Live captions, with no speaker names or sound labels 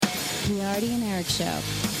to the Arty and Eric Show.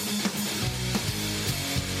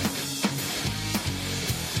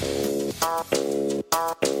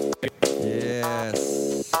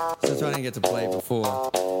 Yes. Since I didn't get to play it before,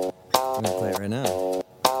 I'm going to play it right now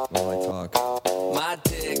while I talk. My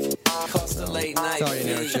dick cost a late night. Sorry,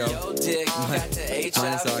 Eric Show. Your dick got to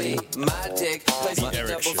Minus Arty. HIV. My dick plays a Eric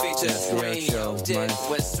double Show. feature Yes, the Eric screen. Show. Your dick Minus-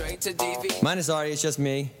 went straight to DV. Minus Arty, it's just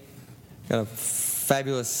me. Got a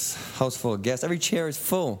fabulous house full of guests. Every chair is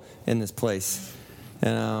full in this place.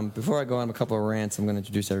 And before I go on a couple of rants, I'm going to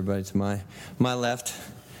introduce everybody to my left,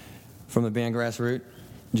 from the band Grassroot,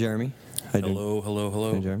 Jeremy. How you doing?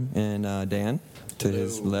 Hello. Hey, Jeremy. And Dan, to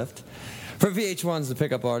his left. From VH1's The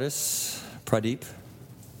Pickup Artist, Pradeep.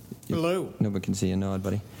 Hello. Nobody can see you nod,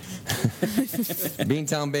 buddy.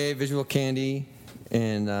 Beantown Babe, Visual Candy,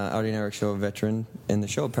 and Arty and Eric Show veteran. And the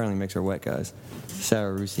show apparently makes her wet, guys.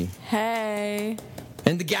 Sara, Russi. Hey.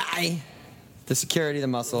 And the guy, the security, the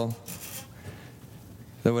muscle,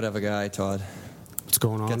 the whatever guy, Todd. What's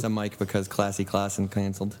going on? Gets a mic because Classy Klassen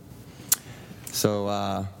canceled. So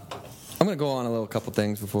I'm going to go on a little couple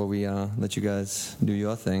things before we let you guys do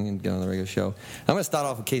your thing and get on the regular show. I'm going to start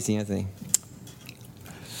off with Casey Anthony.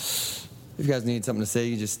 If you guys need something to say,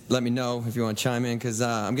 you just let me know if you want to chime in, because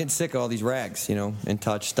I'm getting sick of all these rags, In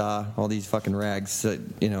Touch, Star, all these fucking rags,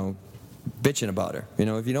 bitching about her.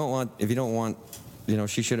 If you don't want,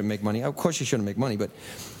 she shouldn't make money. Of course she shouldn't make money, but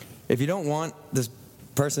if you don't want this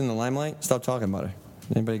person in the limelight, stop talking about her.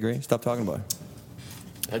 Anybody agree? Stop talking about her.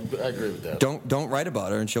 I agree with that. Don't write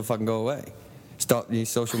about her, and she'll fucking go away. Stop these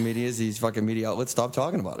social medias, these fucking media outlets. Stop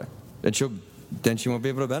talking about her, and then she won't be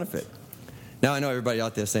able to benefit. Now I know everybody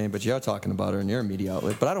out there saying, but you're talking about her, and you're a media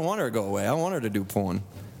outlet. But I don't want her to go away. I want her to do porn.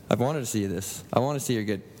 I want her to see this. I want to see her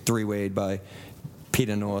get three-wayed by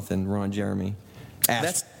Peter North and Ron Jeremy.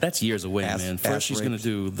 That's years away, man. First, ass she's going to raped.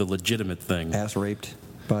 do the legitimate thing. Ass raped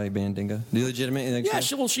by Bandinga. The legitimate. You think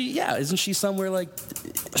Yeah, isn't she somewhere like,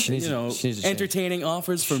 she needs to change. entertaining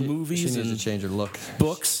offers for movies She needs and to change her look.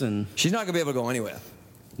 books and She's not gonna be able to go anywhere.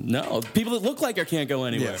 no people that look like her can't go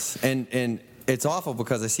anywhere. Yes, and it's awful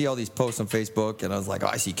because I see all these posts on Facebook, and I was like,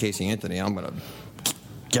 I see Casey Anthony, I'm gonna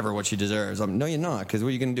give her what she deserves. No, you're not, because what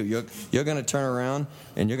are you gonna do? You're gonna turn around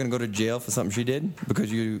and you're gonna go to jail for something she did because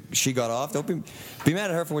she got off. Don't be mad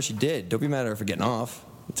at her for what she did. Don't be mad at her for getting off.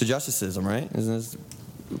 It's a justice system, right? Isn't this?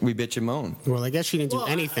 We bitch and moan. Well, I guess she didn't do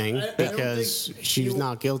anything because she's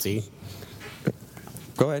not guilty.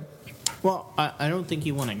 Go ahead. Well, I don't think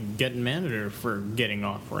you want to get mad at her for getting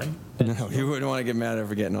off, right? No, you wouldn't want to get mad at her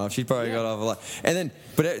for getting off. She probably got off a lot. And then,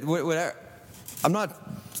 but I'm not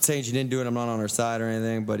saying she didn't do it. I'm not on her side or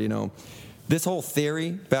anything. But this whole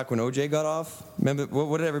theory back when OJ got off. Remember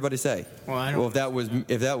what did everybody say? Well,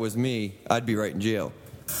 if that was me, I'd be right in jail.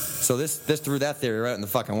 So this threw that theory right in the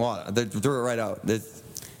fucking water. They threw it right out.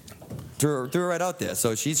 Threw it right out there.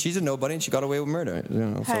 So she's a nobody, and she got away with murder.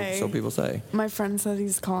 Hey. So people say. My friend said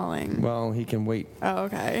he's calling. Well, he can wait. Oh,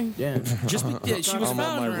 okay. Yeah.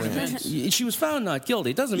 She was found not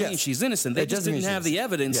guilty. It doesn't mean Yes. she's innocent. They It just doesn't didn't mean have she's- the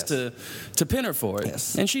evidence Yes. to pin her for it.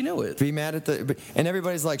 Yes. And she knew it. Be mad at and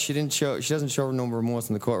everybody's like she doesn't show no remorse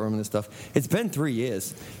in the courtroom and this stuff. It's been 3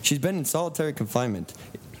 years. She's been in solitary confinement.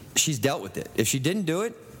 She's dealt with it. If she didn't do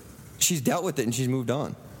it, she's dealt with it and she's moved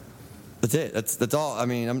on. That's it. That's all. I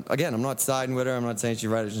mean, I'm not siding with her. I'm not saying she's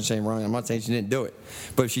right or she's wrong. I'm not saying she didn't do it.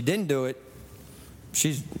 But if she didn't do it,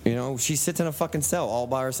 she sits in a fucking cell all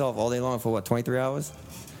by herself all day long for 23 hours?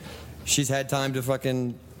 She's had time to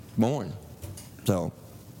fucking mourn. So,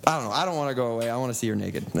 I don't know. I don't want to go away. I want to see her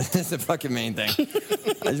naked. That's the fucking main thing.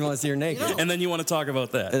 I just want to see her naked. And then you want to talk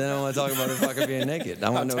about that. And then I want to talk about her fucking being naked. I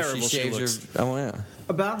want to know if terrible she she shaves looks. her. I want to.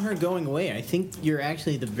 About her going away, I think you're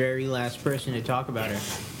actually the very last person to talk about her.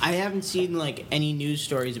 I haven't seen any news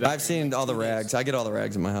stories about her. I've seen all the rags. I get all the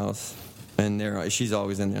rags in my house, and she's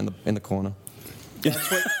always in the corner.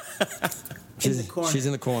 That's what. She's in the corner. She's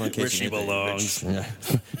in the corner. Where she belongs. Yeah.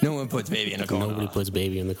 No one puts baby in the corner. Nobody puts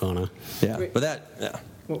baby in the corner. Yeah, Wait. but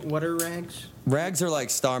What are rags? rags are like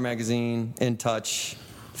Star Magazine, In Touch,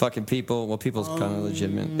 fucking People. Well, People's kind of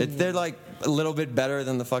legitimate. They're like a little bit better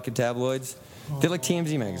than the fucking tabloids. They're like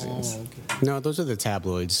TMZ magazines. Okay. No, those are the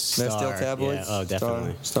tabloids. They're still Star. tabloids. Yeah, oh,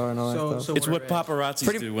 definitely. Star and all that stuff. It's what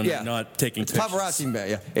paparazzi do when they're not taking it's pictures. paparazzi,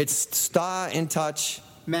 yeah. It's Star, In Touch,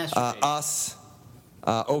 Masturbate. Us,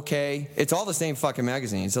 OK. It's all the same fucking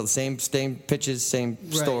magazines. So the same pitches, same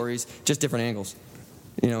stories, just different angles.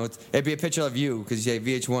 It'd be a picture of you because you say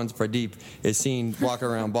VH1's Pradeep is seen walking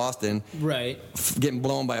around Boston, Right. getting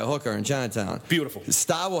blown by a hooker in Chinatown. Beautiful.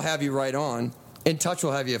 Star will have you right on. In Touch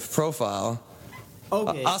will have your profile.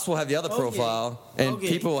 Okay. Us will have the other Okay. profile, and Okay.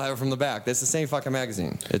 people will have it from the back. That's the same fucking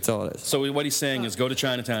magazine. It's all it is. So what he's saying is go to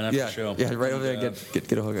Chinatown after Yeah, the show. yeah, right over there. And,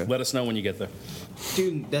 Get a hooker. Let us know when you get there.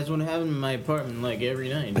 Dude, that's what happened in my apartment like every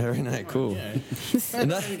night. Every night, cool. Yeah.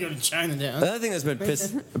 And I go to Chinatown. Another thing that's been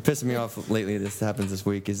pissing me off lately, this happens this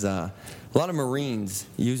week, is a lot of Marines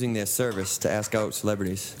using their service to ask out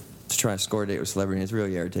celebrities to try and score a date with celebrities. It's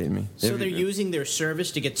really irritating me. So they're using their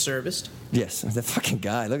service to get serviced? Yes, that fucking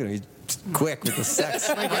guy. Look at him. He's quick with the sex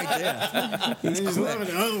right there. He's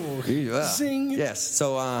quick. Zing. Yes.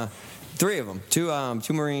 So 3 of them.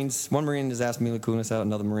 Two Marines. One Marine has asked Mila Kunis out.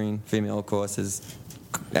 Another Marine, female of course, has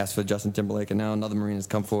asked for Justin Timberlake, and now another Marine has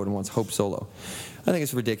come forward and wants Hope Solo. I think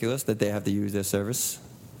it's ridiculous that they have to use their service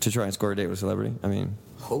to try and score a date with a celebrity. I mean,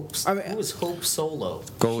 Who is Hope Solo?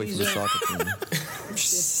 goalie for the soccer team. She's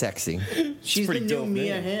sexy. She's the pretty new dope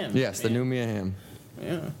Mia name. Hamm. Yes, the new Mia Hamm.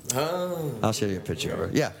 Yeah. Oh. I'll show you a picture of her.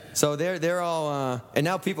 Yeah. So they're all and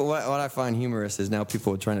now people. What I find humorous is now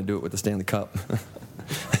people are trying to do it with the Stanley Cup.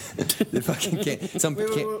 They fucking can't. Some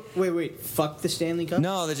can't. Wait. Fuck the Stanley Cup?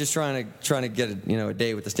 No, they're just trying to get a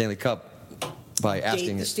day with the Stanley Cup by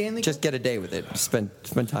asking the it. Stanley Just Cup? get a day with it. Spend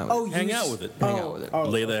time with it. Hang out with it. Hang out with it.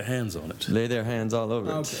 Lay their hands on it. Lay their hands all over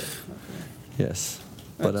it. Okay. Yes.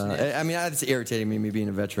 But I mean, it's irritating me being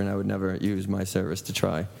a veteran. I would never use my service to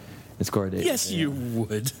try and score a date. Yes, you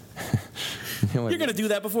would. You know what? You're going to do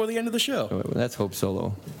that before the end of the show. That's Hope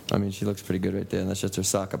Solo. I mean, she looks pretty good right there. And that's just her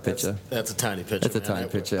soccer picture. That's a tiny picture. That's a man. tiny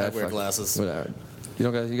picture. I wear fucking- glasses. Whatever.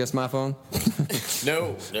 You got a smartphone?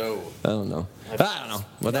 No. I don't know. I don't know.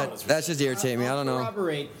 Well, that's just irritating me. I don't know.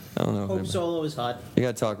 Corroborate. I don't know. Hope Solo is hot. You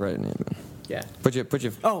gotta talk right in here, man. Yeah. Put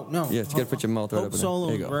your. Oh, no. Yes, you gotta put your mouth right Hope up in Solo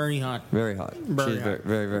there. is There you go. very hot. Very hot. Very She's hot.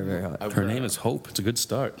 very hot. Her name is Hope. It's a good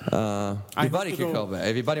start. Your buddy hope can to call go- back.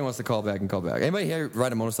 If your buddy wants to call back, and call back. Anybody here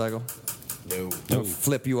ride a motorcycle? No. It'll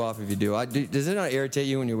flip you off if you do. Does it not irritate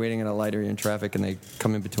you when you're waiting at a light or you're in traffic and they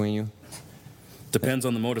come in between you? Depends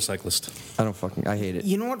on the motorcyclist. I hate it.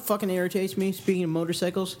 You know what fucking irritates me, speaking of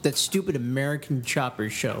motorcycles? That stupid American Chopper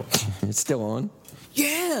show. It's still on.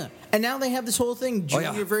 Yeah. And now they have this whole thing,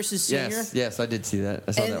 junior versus senior. Yes, I did see that.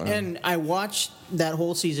 I saw that one. And I watched that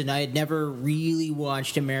whole season. I had never really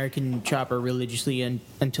watched American Chopper religiously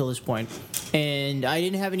until this point. And I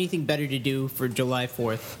didn't have anything better to do for July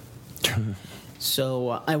 4th.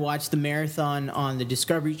 So I watched the marathon on the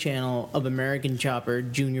Discovery Channel of American Chopper,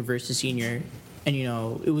 junior versus senior. And,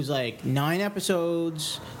 it was like 9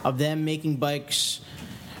 episodes of them making bikes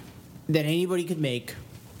that anybody could make.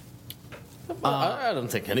 I don't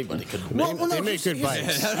think anybody could. They make good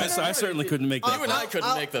bikes. I certainly couldn't make that. You and I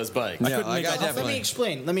couldn't make those bikes. Yeah, couldn't make I that. Let definitely.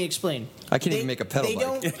 me explain. I can't even make a pedal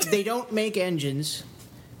bike. They don't make engines.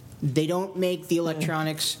 They don't make the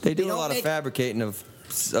electronics. They do a don't lot of make fabricating of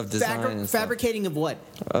design and stuff. fabricating of what?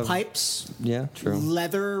 Pipes, Yeah, true.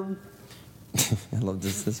 leather. I love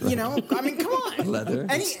this. I mean, come on. Leather.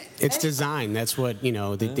 It's design. That's what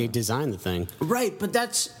they design the thing. Right, but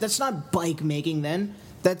that's not bike making. Then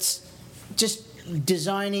that's just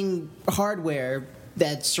designing hardware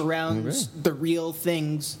that surrounds the real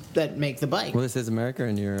things that make the bike. Well, this is America,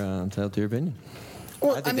 and you're entitled to your opinion.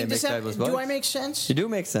 Well, I think they make fabulous do I bikes. make sense? You do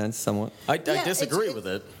make sense, somewhat. I Yeah, disagree it's- with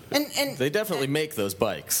it. And They definitely make those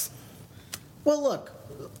bikes. well, look.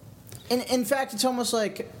 In fact, it's almost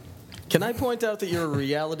like Can I point out that you're a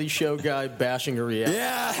reality show guy bashing a reality?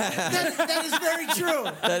 Yeah. that is very true.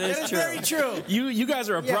 That is true. very true. You guys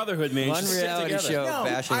are a Yeah. brotherhood, man. You One should stick reality together. show No,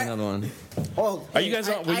 bashing another one. Oh, Are you guys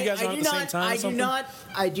on- were you guys on at do the same not- time or I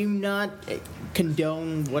something? do not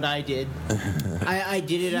condone what I did. I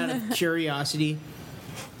did it out of curiosity.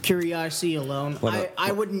 Curiosity alone.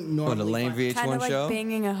 I wouldn't normally. What, a lame find- Kind VH1 of like show?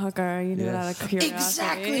 banging a hooker. You do it out of curiosity.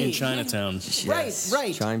 Exactly. In Chinatown. Right.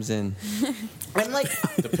 Chimes in. I'm like,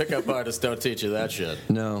 The pickup artists don't teach you that shit.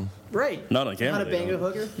 No. right. Not on camera, Not a they banger don't.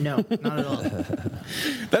 hooker? No, not at all.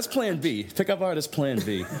 That's Plan B. Pickup artist Plan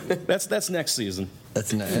B. That's next season.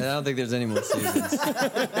 That's not. I don't think there's any more seasons.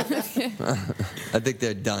 I think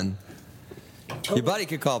they're done. Your buddy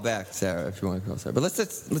could call back, Sarah, if you want to call Sarah. But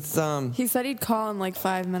let's He said he'd call in like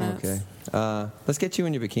 5 minutes. okay. Let's get you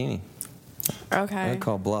in your bikini. Okay. I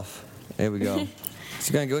call bluff. There we go.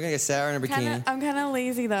 So we're gonna get Sarah in her bikini. I'm kind of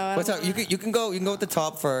lazy though. I What's don't up? You wanna- can go with the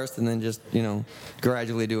top first, and then just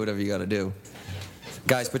gradually do whatever you got to do.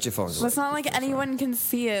 Guys, put your phones Well, away. it's not like anyone can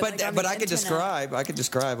see it. But like, on but the I could internet.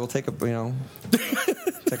 describe. We'll take a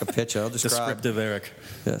take a picture. I'll describe. Descriptive Eric.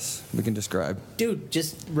 Yes, we can describe. Dude,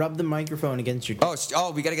 just rub the microphone against your.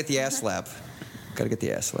 Oh, we got to get the ass slap. Gotta get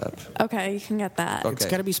the ass slap. Okay, you can get that. Okay. It's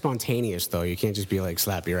got to be spontaneous, though. You can't just be like,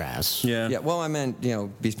 slap your ass. Yeah. Yeah, well, I meant,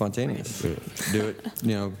 be spontaneous. Do it,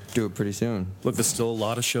 do it pretty soon. Look, there's still a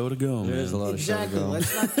lot of show to go, man. There's a lot Exactly. of show to go.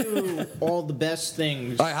 Let's not do all the best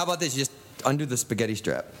things. All right, how about this? You just undo the spaghetti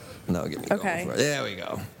strap. No, get me going Okay. for it. There we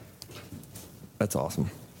go. That's awesome.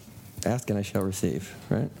 Ask and I shall receive,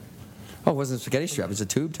 right? Oh, it wasn't a spaghetti strap. It's a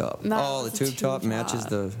tube top. No, oh, the it's a tube top tube matches top.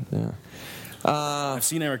 the, yeah. I've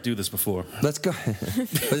seen Eric do this before. Let's go. But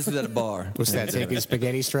this is at a bar. What's that, taking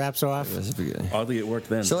spaghetti straps off? That's spaghetti. Oddly, it worked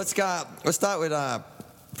then. So let's start with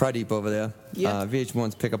Pradeep over there. Yeah.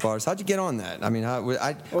 VH1's pickup artist. How'd you get on that? I mean,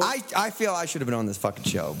 I feel I should have been on this fucking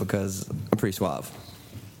show because I'm pretty suave.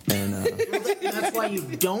 And That's why you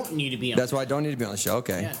don't need to be on. that's why I don't need to be on the show.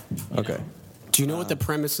 Okay. Yeah. Okay. Do you know what the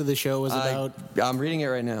premise of the show was about? I'm reading it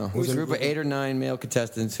right now. It was a group of 8 or 9 male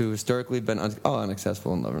contestants who historically been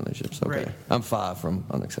unsuccessful in love relationships. Okay. Right. I'm far from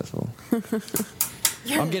unsuccessful.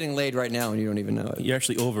 I'm getting laid right now and you don't even know it. You're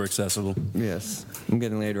actually over accessible. Yes. I'm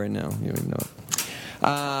getting laid right now. You don't even know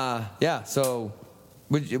it. Yeah, so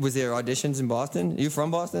was there auditions in Boston? Are you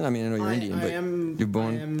from Boston? I mean, I know you're Indian, but you're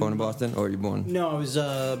born in Boston or you're born? No, I was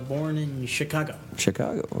born in Chicago.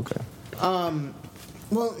 Chicago, okay.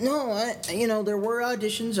 Well, no, there were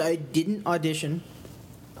auditions. I didn't audition.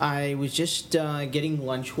 I was just getting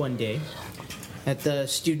lunch one day at the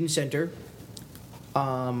student center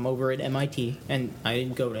over at MIT, and I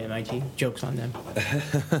didn't go to MIT. Joke's on them.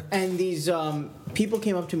 And these people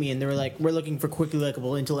came up to me, and they were like, "We're looking for quirky,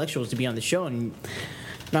 likable intellectuals to be on the show." And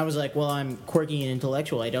I was like, "Well, I'm quirky and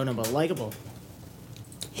intellectual. I don't know about likable."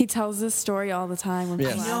 He tells this story all the time when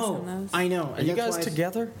Yes. people I ask know. him this. I know. Are you guys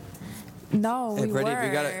together? No, Hey, we Pradeep,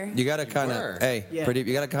 were. you gotta kind were. of, hey, Yeah. Pradeep,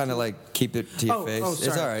 you gotta kind of like keep it to your Oh, face. oh, It's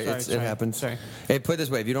sorry, all right. sorry, It sorry, happens. sorry. Hey, put it this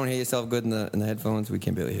way: if you don't hear yourself good in the headphones, we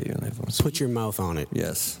can't barely hear you in the headphones. Put your mouth on it.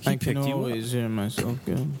 Yes. I picked can you up. always hear myself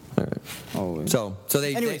good. All right. Always. So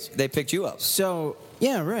they Anyways. they picked you up. So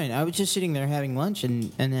yeah, right. I was just sitting there having lunch,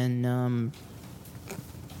 and then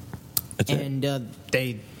That's it. and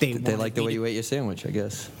they They wanted like the me way to- you ate your sandwich, I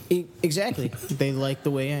guess. Exactly. They liked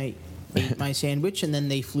the way I ate my sandwich, and then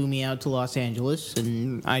they flew me out to Los Angeles,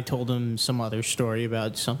 and I told them some other story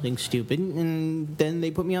about something stupid, and then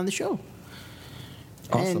they put me on the show.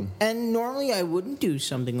 Awesome. And normally I wouldn't do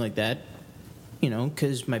something like that,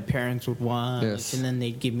 because my parents would watch, Yes. and then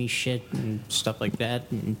they'd give me shit and stuff like that,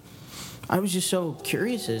 and I was just so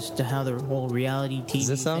curious as to how the whole reality TV Does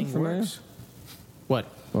this sound thing familiar? works. What?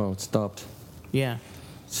 Oh, it stopped. Yeah.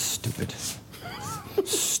 Stupid.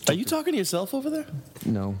 Are you talking to yourself over there?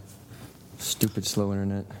 No. Stupid slow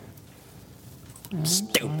internet.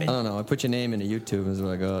 Stupid. I don't know. I put your name into YouTube is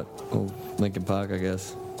what I got. Oh, Lincoln Park, I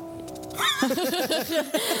guess.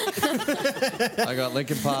 I got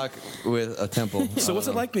Lincoln Park with a temple. So what's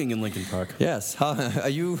it like being in Lincoln Park? Yes. How, are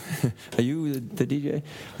you the DJ?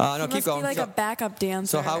 No, He keep must going. be like a backup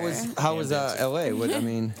dancer. So how was LA? What I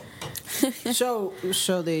mean, So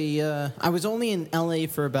they I was only in LA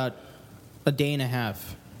for about a day and a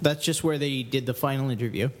half. That's just where they did the final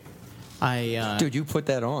interview. dude, you put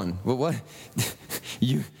that on. What?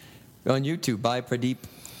 You on YouTube by Pradeep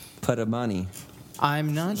Padamani.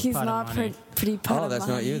 I'm not. He's not Padamani. pretty Oh, that's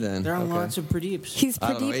not you then. There are Okay. lots of Pradeeps. He's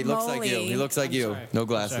I don't know. Pradeep He looks like you. He looks like you. sorry. No I'm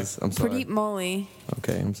glasses. I'm sorry. Pradeep Moli.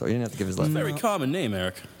 Okay, I'm sorry. You didn't have to give his last name. Very common name,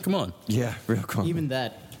 Eric. Come on. Yeah, real common. Even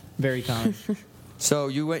that, very common. So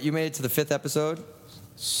you made it to the 5th episode.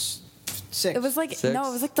 6. It was like Six? no,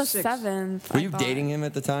 it was like the 6. 7th. Were I you thought. dating him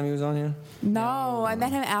at the time he was on here? No, I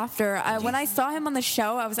met him after. When I saw him on the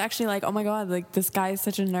show, I was actually like, oh my god, like this guy is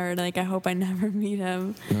such a nerd. Like I hope I never meet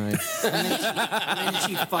him. Nice. and then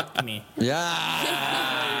she fucked me.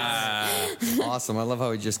 Yeah. Awesome. I love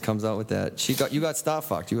how he just comes out with that. You got star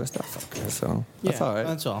fucked. You got star fucked. So that's Yeah, all right.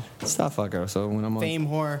 that's all. Star fucker. So when I'm on Fame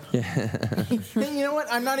whore. Yeah. You know what?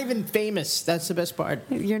 I'm not even famous. That's the best part.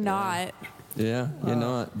 You're not. Yeah, you're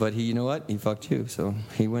not. But you know what? He fucked you, so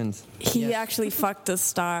he wins. He actually fucked a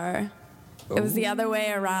star. It was the other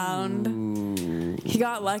way around. He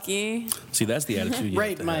got lucky. See, that's the attitude you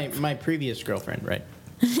Right, have to have. my previous girlfriend, right?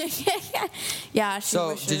 Yeah. She So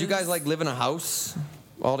wishes. did you guys like live in a house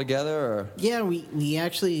all together, or Yeah, we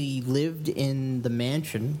actually lived in the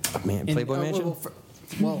mansion. Man, Playboy Mansion?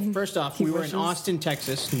 Well, first off, we were in wishes. Austin,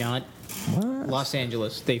 Texas, not Los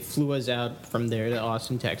Angeles. They flew us out from there to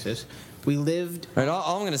Austin, Texas. We lived. All right,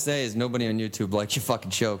 all I'm gonna say is nobody on YouTube likes your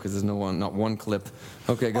fucking show because there's not one clip.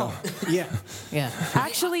 Okay, go. Yeah.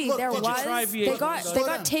 Actually, Look, there did you was. try They VH1? got Slow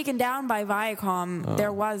down. taken down by Viacom.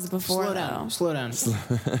 There was before Slow down.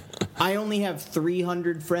 I only have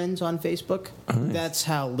 300 friends on Facebook. That's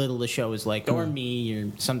how little the show is like, or me,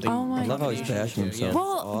 or something. Oh my I love how he's combination of bashing the two, himself.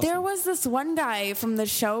 Well, Awesome. there was this one guy from the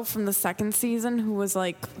show from the second season who was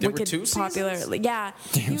like There were wicked 2 popular. seasons? Like, yeah,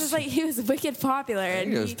 he was wicked popular. I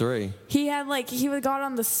think it was 3. He had he got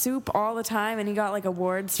on the Soup all the time, and he got like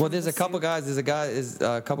awards. Well, from there's The a couple Soup. guys. There's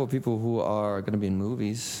a couple people who are gonna be in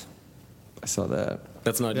movies. I saw that.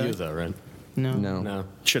 That's not Really? you, though, right? No. No.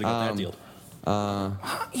 Should have got that deal.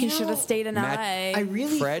 He should have stayed in Matt- LA. I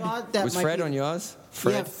really Fred thought that was might Fred be, on yours.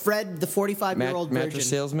 Yeah, Fred, the 45-year-old mattress virgin,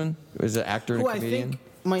 salesman. Was an actor and who a I comedian. think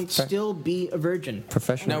might still be a virgin.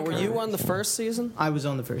 Professional. Now, were you on the first season? I was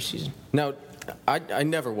on the first season. No, I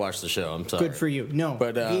never watched the show. I'm sorry. Good for you. No,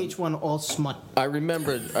 But, VH1 all smut. I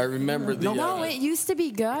remember the. no, it used to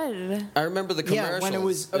be good. I remember the Yeah, commercials. when it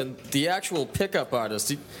was- and the actual pickup artist.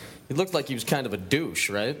 He looked like he was kind of a douche,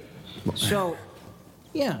 right? So,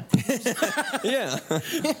 yeah. Yeah.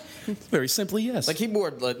 Very simply, yes. Like he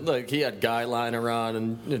wore like he had guy liner on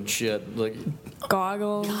and shit. Like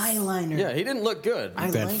Goggles. Eyeliner. yeah, he didn't look good.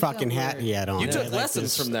 I That like fucking that hat word. he had on. You I took like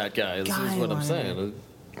lessons this. from that guy. Is what I'm Guy saying.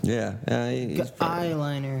 Yeah. He's probably-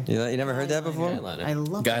 Eyeliner. You never heard that before? Guy I liner.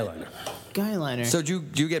 love Guy that. liner. Guyliner. So do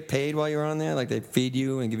you get paid while you're on there? Like they feed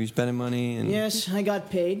you and give you spending money? And Yes, I got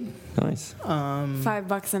paid Nice.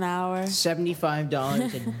 $5 an hour.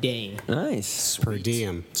 $75 a day. Nice. Per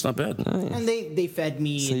diem. It's not bad. And they fed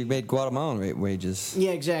me. So you made Guatemalan wages.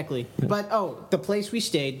 Yeah, exactly. But, the place we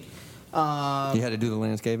stayed. You had to do the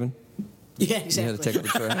landscaping? Yeah, You exactly. had to take up the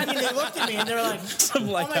I trash? mean, they looked at me and they were like, Some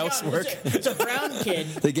oh like my God, housework. It's a brown kid.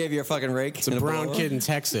 They gave you a fucking rake. It's a brown kid in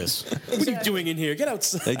Texas. What are you doing in here? Get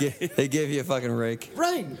outside. They gave you a fucking rake.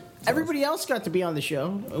 Right. Everybody else got to be on the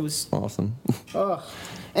show. It was. Awesome.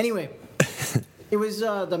 Anyway, it was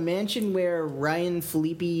the mansion where Ryan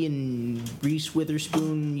Phillippe and Reese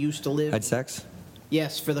Witherspoon used to live. Had sex?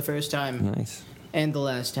 Yes, for the first time Nice. and the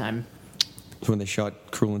last time. When they shot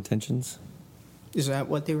Cruel Intentions? Is that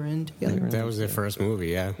what they were in together? That was their first movie,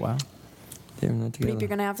 yeah. Wow. They were not together. You're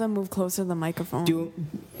gonna have to move closer to the microphone.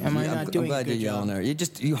 Am I Yeah, not doing I'm glad a good you're yelling job?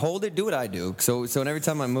 there. You hold it, do what I do. So every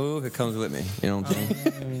time I move, it comes with me. You know what I'm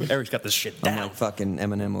saying? Eric's got this shit I'm down. like fucking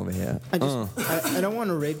Eminem over here. I don't want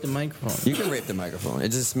to rape the microphone. You can rape the microphone. It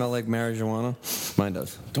just smell like marijuana. Mine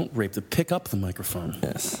does. Don't rape the. Pick up the microphone.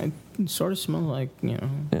 Yes. I sort of smell like, Yeah.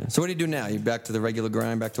 So what do you do now? You back to the regular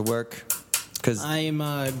grind, back to work? Because I am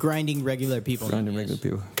grinding regular people. grinding regular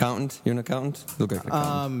people. Accountant? You're an accountant? You look like an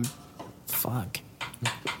accountant. Fuck.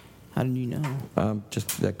 How did you know?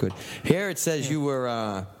 Just that good. Here it says you were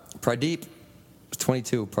Pradeep, was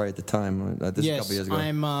 22 probably at the time. This is a couple years ago.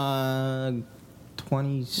 I'm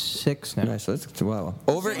 26 now. Nice. So that's wow.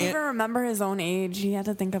 He didn't even remember his own age. He had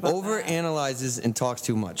to think about Over that. analyzes and talks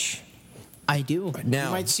too much. I do. Now-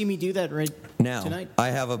 You might see me do that right Now, tonight. I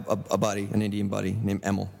have a buddy, an Indian buddy named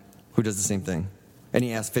Emil, who does the same thing. And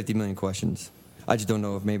he asks 50 million questions. I just don't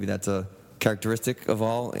know if maybe that's a characteristic of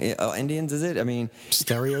all Indians, is it? I mean,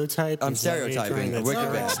 Stereotype? I'm Is that what you're stereotyping. trying to Wicked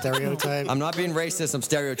say? bad. Stereotype? I'm not being racist, I'm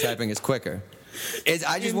stereotyping. It's quicker.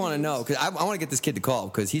 I just want to know, because I want to get this kid to call,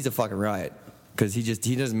 because he's a fucking riot. Because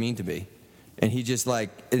he doesn't mean to be. And he just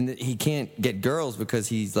and he can't get girls because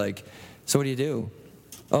he's like, so what do you do?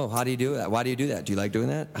 Oh, how do you do that? Why do you do that? Do you like doing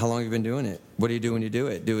that? How long have you been doing it? What do you do when you do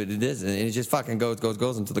it? Do it this. And it just fucking goes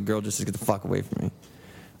until the girl just says, get the fuck away from me.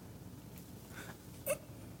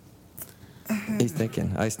 He's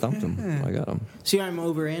thinking. I stumped him. I got him. See, I'm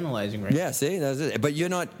overanalyzing right Yeah, see? That's it. But you're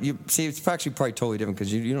not, see, it's actually probably totally different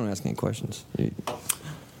because you don't ask any questions.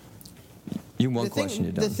 You one question,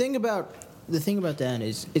 you're done. The thing about that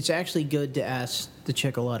is, it's actually good to ask the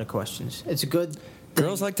chick a lot of questions. It's a good.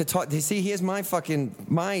 Girls like to talk. See, here's my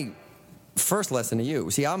first lesson to you.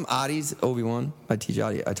 See, I'm Arty's Obi-Wan. I teach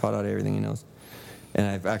Arty. I taught Arty everything he knows. And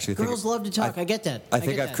I've actually Girls love to talk. I get that. I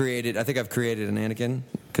think get I've that. created an Anakin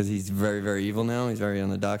because he's very, very evil now. He's very on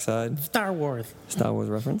the dark side. Star Wars. Star Wars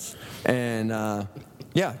reference. And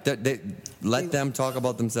yeah, let them talk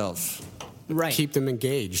about themselves. Right. Keep them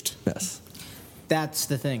engaged. Yes. That's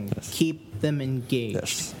the thing. Keep them engaged.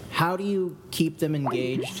 Yes. How do you keep them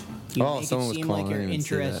engaged? You make someone it was seem calling. like I you're didn't even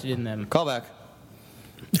see that. interested in them. Call back.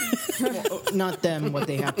 Not them, what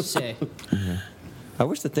they have to say. I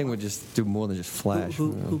wish the thing would just do more than just flash.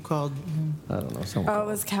 Who called? I don't know. Someone Oh, it called.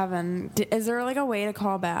 was Kevin. Is there like a way to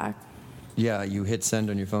call back? Yeah, you hit send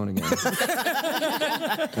on your phone again. Or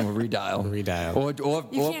redial. You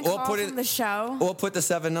can't call put from the show. Or put the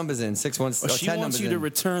 7 numbers in. 617. She wants you to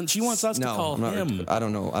return. She wants us to call him. I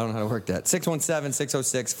don't know. I don't know how to work that.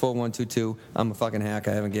 617-606-4122. I'm a fucking hack.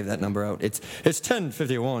 I haven't gave that number out. It's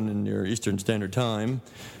 10:51 in your Eastern Standard Time.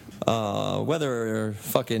 Weather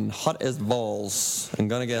fucking hot as balls and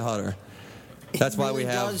gonna get hotter. That's why we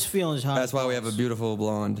have. Does feel as hot. That's why we have a beautiful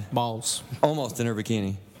blonde. Balls. Almost in her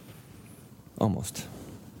bikini. Almost.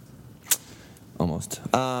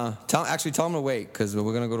 Tell them to wait because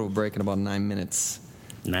we're gonna go to a break in about 9 minutes.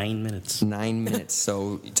 9 minutes. 9 minutes.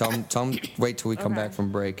 So tell them wait till we come back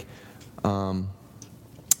from break.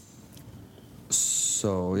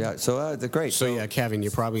 So great. So yeah, Kevin,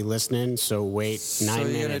 you're probably listening. So wait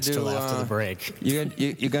 9 minutes till after the break.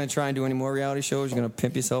 You're gonna try and do any more reality shows? You're gonna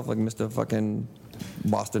pimp yourself like Mr. fucking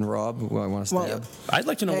Boston Rob, who I want to stab. I'd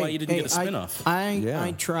like to know why you didn't get a spin-off.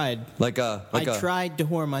 I tried. I tried to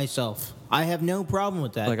whore myself. I have no problem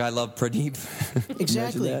with that. Like I love Pradeep.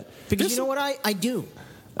 Exactly. Because you know what I do?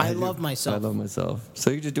 I love myself. I love myself.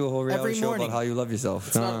 So you just do a whole reality show about how you love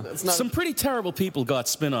yourself. Some pretty terrible people got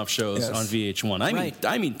spin-off shows on VH1.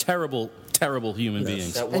 I mean terrible human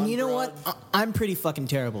beings. And you know what? I'm pretty fucking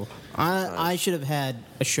terrible. I should have had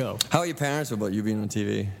a show. How are your parents about you being on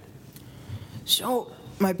TV? So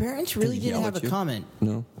my parents really didn't have a comment.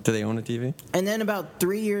 No? Do they own a TV? And then about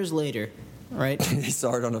 3 years later, right? They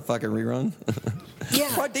saw it on a fucking rerun? Yeah.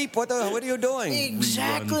 Pradeep, what are you doing?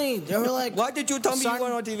 Exactly. They were like, why did you tell me you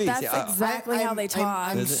weren't on TV? That's exactly how they talk.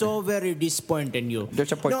 I'm so very disappointed in you.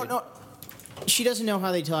 Disappointed. No. She doesn't know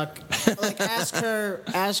how they talk. Like, ask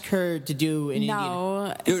her to do an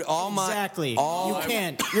Indian. Dude, exactly. You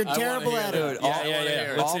can't. You're terrible at it. Dude,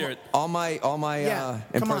 Let's hear it. All my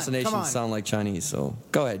impersonations sound like Chinese. So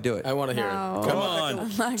go ahead, do it. I want to hear it. Come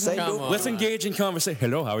on. Let's engage in conversation.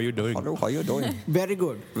 Hello, how are you doing? Hello, how are you doing? Very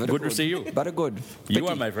good. Good to see you. Very good. You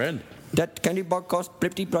are my friend. That candy bar cost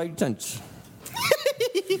 50 cents.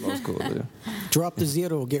 That was cool, dude. Drop the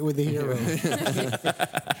zero, get with the hero.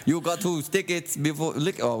 You got to stick it before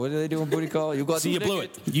what do they do in booty call? You got See, to you blew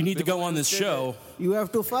it. You need to go on this show. You have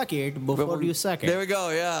to fuck it before you suck it. There we go.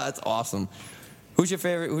 Yeah, that's awesome. Who's your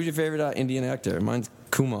favorite Indian actor? Mine's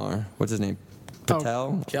Kumar. What's his name?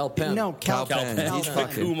 Patel? Cal Penn. No, Cal Penn. He's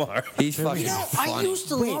fucking Kumar. He's fucking funny. I used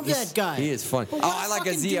to love that guy. He is funny. I like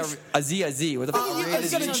Aziz. What the fuck?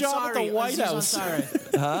 He's got a job at the White House.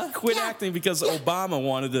 Quit acting because Obama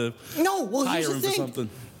wanted to hire him for something.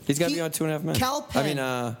 He's got to be on 2.5 Men. Cal Penn. I mean,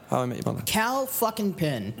 How I Met Your Mother. Cal fucking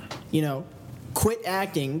Penn, quit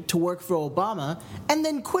acting to work for Obama, and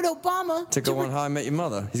then quit Obama to go on How I Met Your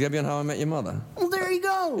Mother. He's got to be on How I Met Your Mother. Well, there you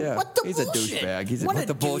go. Yeah. What the He's bullshit? a douchebag. What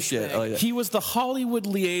the bullshit? Oh, yeah. He was the Hollywood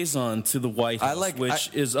liaison to the White House, which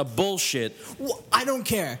is a bullshit. Well, I don't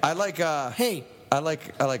care. I like. Hey. I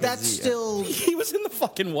like. That's Aziz. still. He was in the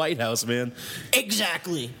fucking White House, man.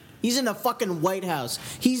 Exactly. He's in the fucking White House.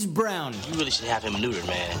 He's brown. You really should have him neutered,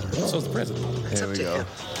 man. So's the president. There we go.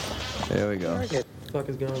 There we go. What the fuck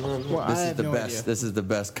is going on? Well, This is the best. Idea. This is the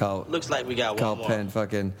best Cal. Looks like we got Cal one more. Penn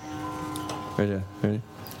fucking. Right here. Ready?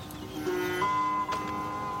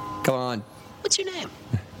 Come on. What's your name?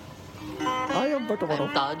 I am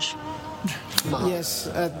Taj. Yes.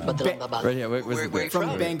 Right here. Where's Where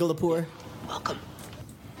from Bangalore. Welcome.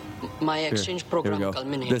 My exchange program go.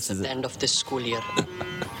 culminates at the end of this school year,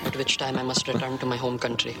 at which time I must return to my home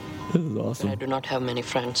country. This is awesome. I do not have many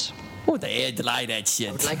friends. What the hell lie that shit?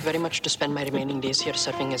 I would like very much to spend my remaining days here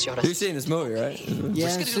serving as your You've seen this movie, right?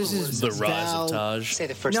 Yes, this is The Rise of Taj. Say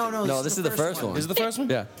the first No, this is the first one. Is it the first one?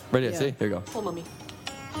 Yeah. Right here. See? Here you go. Oh, mommy.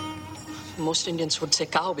 Most Indians would say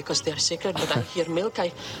cow because they are sacred, but I hear milk, I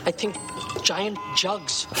think giant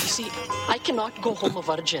jugs. You see, I cannot go home a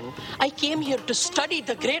virgin. I came here to study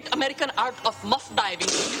the great American art of muff diving,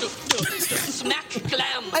 to smack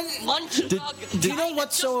clam, munch dog. Do you know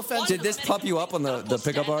what's so offensive? Did this pop you up on the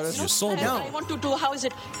pickup artist? You're so No. I want to do, how is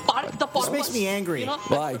it, park the porpoise. This makes me angry.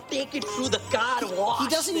 Why? Take it through the car wash. He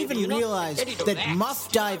doesn't even realize that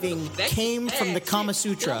muff diving came from the Kama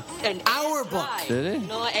Sutra. Our book. Did it?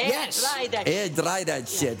 Yes. Yeah, dry that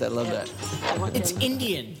shit. I love that. It's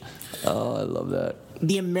Indian. Oh, I love that.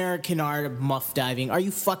 The American art of muff diving. Are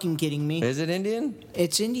you fucking kidding me? Is it Indian?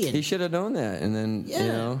 It's Indian. He should have known that, and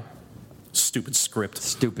then Stupid script.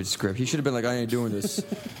 stupid script. He should have been like, I ain't doing this.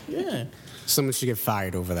 Yeah. Someone should get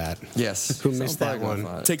fired over that. Yes. Who missed that Somebody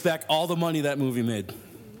one? got Take back all the money that movie made.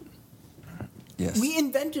 Yes. We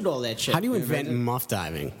invented all that shit. How do you invent muff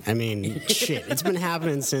diving? I mean, shit, it's been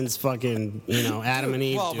happening since fucking, Adam and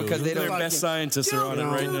Eve. Well, dude. because they Their don't. best scientists are on it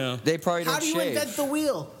right now. They probably How don't do you shave. invent the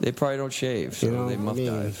wheel? They probably don't shave, so they muff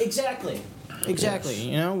dive. Exactly. exactly. Yes.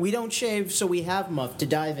 You know, we don't shave, so we have muff to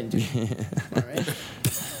dive into. All right.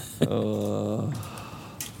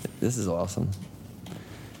 This is awesome.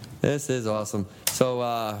 This is awesome. So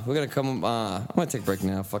we're gonna come. I'm gonna take a break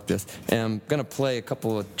now. Fuck this. And I'm gonna play a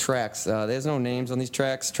couple of tracks. There's no names on these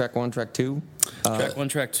tracks. Track 1, track 2. Track 1,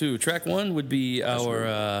 track 2. Track 1 would be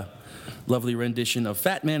our lovely rendition of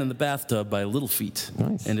 "Fat Man in the Bathtub" by Little Feat.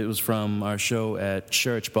 Nice. And it was from our show at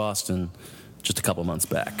Church, Boston, just a couple months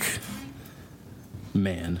back.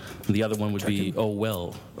 Man. The other one would be "Oh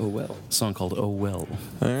Well." Oh well. A song called "Oh Well"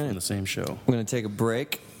 All right. from the same show. We're gonna take a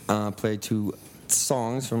break. Play 2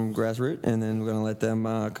 songs from Grassroot, and then we're gonna let them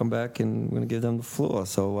come back, and we're gonna give them the floor.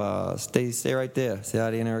 So stay right there. It's the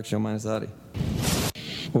Arty and Eric Show minus Arty.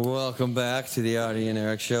 Welcome back to the Arty and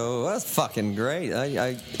Eric Show. That's fucking great.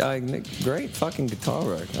 I great fucking guitar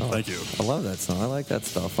work. Oh, Thank you. I love that song. I like that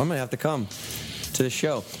stuff. I'm gonna have to come to the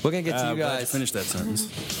show. We're gonna get to you Glad to guys. finish that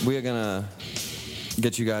sentence. We are gonna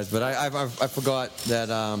get you guys, but I forgot that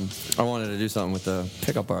I wanted to do something with the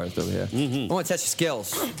pickup artist over here. I want to test your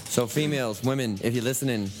skills. So females, women, if you're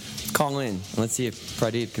listening, call in and let's see if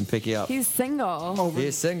Pradeep can pick you up. He's single. He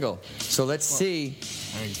is single. So let's see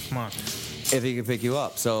Come on. if he can pick you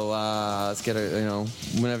up. So let's get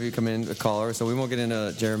whenever you come in, a caller. So we won't get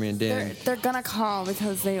into Jeremy and Dan. They're gonna call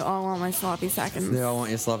because they all want my sloppy seconds. They all want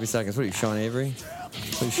your sloppy seconds. What are you, Sean Avery?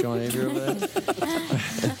 What are you, Sean Avery over there?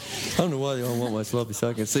 I don't know why they all want my sloppy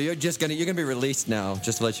seconds. So you're gonna be released now,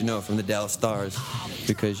 just to let you know, from the Dallas Stars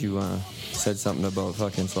because you said something about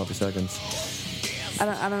fucking sloppy seconds. I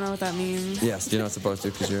don't know what that means. Yes, you're not supposed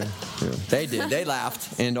to because you're. They did. They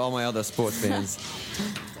laughed, and all my other sports fans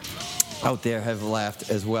out there have laughed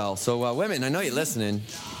as well. So women, I know you're listening.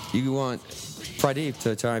 You want Pradeep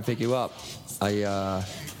to try and pick you up.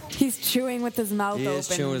 He's chewing with his mouth open. He is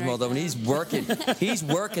chewing his right mouth open. now. He's working. He's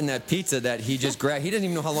working that pizza that he just grabbed. He doesn't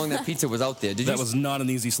even know how long that pizza was out there. That was not an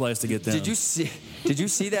easy slice to get down. Did you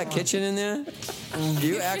see that kitchen in there?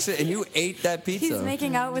 You ate that pizza. He's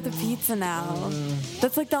making out with a pizza now.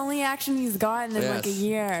 That's like the only action he's gotten in like a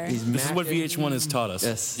year. He's This is what macking. VH1 has taught us.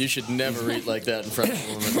 Yes. You should never eat like that in front of a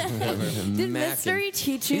woman. Never. Did Macking. Mystery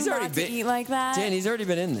teach you not to eat like that? Dan, he's already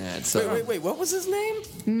been in that. So. Wait. What was his name?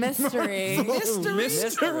 Mystery.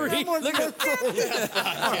 Mystery. Look at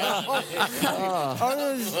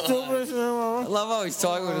I love how he's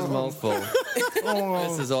talking with his mouth full.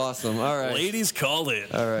 This is awesome. All right. Ladies, call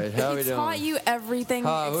it. All right. How we He doing? taught you everything.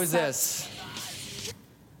 Who's except- this?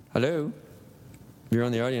 Hello? You're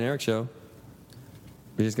on the Arty and Eric Show.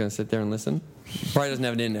 You're just going to sit there and listen? Probably doesn't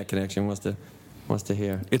have an internet connection. Wants to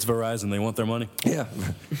hear. It's Verizon. They want their money. Yeah.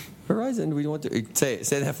 Verizon, we want to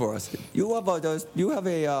say that for us. You have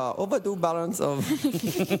a overdue balance of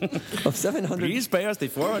 700. Please pay us the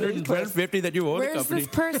 $412.50 that you owe the Where's company. this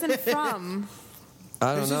person from?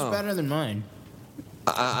 I don't This know. is better than mine.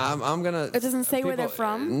 I'm gonna. It doesn't say where they're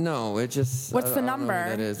from? No, it just. What's the I don't know number? who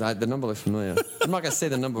that is. The number looks familiar. I'm not gonna say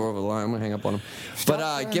the number over the line. I'm gonna hang up on him.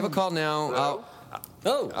 But give a call now.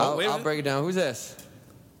 I'll break it down. Who's this?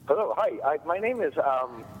 Hello, hi. My name is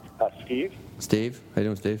Steve. Steve. How you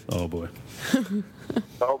doing, Steve? Oh boy.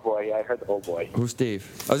 Oh boy, I heard the oh boy. Who's Steve?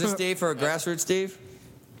 Oh, is this Steve for Grassroots, Steve?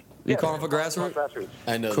 You calling for Grassroots?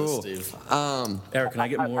 I know Cool. this, Steve. Eric, can I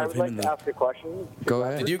get more I of would him in like to the... ask a question. Go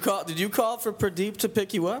ahead. Did you call for Pradeep to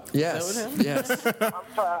pick you up? Yes. Is that what happened? Yes.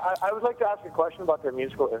 I'm sorry, I would like to ask a question about their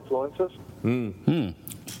musical influences.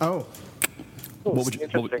 Oh. What would you...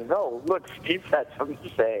 Interesting. No, look, Steve had something to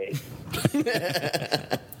say.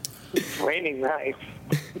 It's raining nice.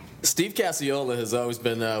 Steve Cassiola has always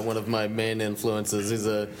been one of my main influences. He's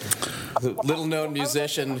a little-known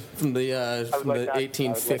musician from the I would like to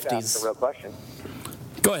ask a 1850s. real question.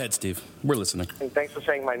 Go ahead, Steve. We're listening. And thanks for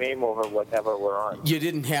saying my name over whatever we're on. You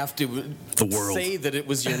didn't have to The world. say that it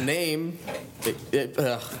was your name.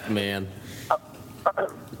 Man.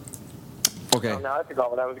 Okay. So now I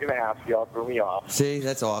forgot what I was going to ask you. Y'all threw me off. See,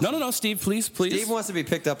 that's awesome. No, Steve, please. Steve wants to be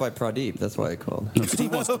picked up by Pradeep. That's why I called. No,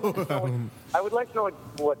 Steve wants to... I would like to know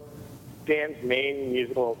what Dan's main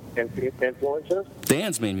musical influence is.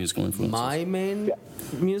 Dan's main musical influence. My main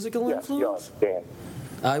musical Yes, influence? Dan.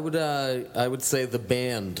 I would say the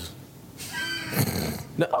band.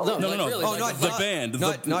 No, really, Oh, like not the band.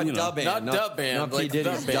 Not dub band. Not dub band, Not P. like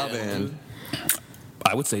Diddy's the dub band. band.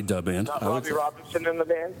 I would say dub band. Not Robbie Robinson in the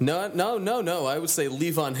band? No. I would say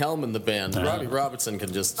Levon Helm in the band. Robbie Robertson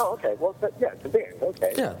can just. Oh, okay. Well, the band.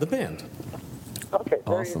 Okay. Yeah, the band. Okay.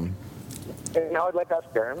 very- Awesome. And now I'd like to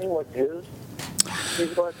ask Jeremy what his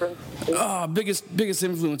musical influence is. Oh, biggest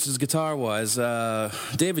influences guitar-wise.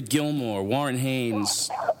 David Gilmour, Warren Haynes,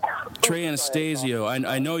 Trey Anastasio.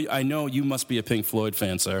 I know you must be a Pink Floyd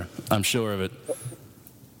fan, sir. I'm sure of it.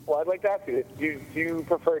 What? I'd like to ask you: do you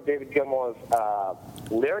prefer David Gilmour's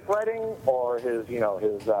lyric writing or his,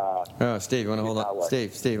 Oh, Steve, you want to hold on?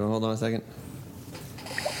 Steve, you want to hold on a second?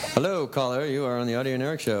 Hello, caller. You are on the Arty and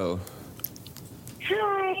Eric show.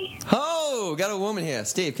 Hi. Oh, got a woman here.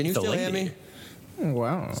 Steve, can you still hear me?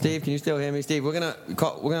 Wow. Steve, can you still hear me? Steve, we're gonna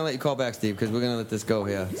let you call back, Steve, because we're gonna let this go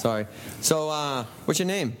here. Sorry. So, what's your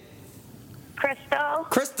name? Crystal.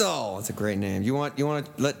 Crystal. That's a great name. You want to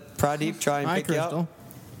let Pradeep try and Hi, pick you Crystal. up?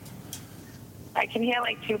 I can hear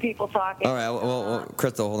like two people talking. All right. Well,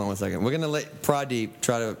 Crystal, hold on one second. We're gonna let Pradeep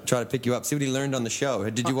try to pick you up. See what he learned on the show.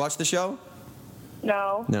 Did you watch the show?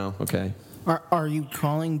 No. No. Okay. Are you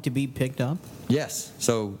calling to be picked up? Yes.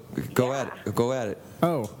 So go at it. Go at it.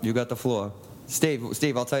 Oh. You got the floor. Steve,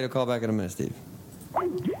 I'll tell you to call back in a minute, Steve.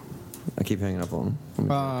 I keep hanging up on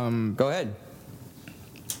him. Go ahead.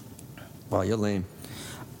 Wow, you're lame.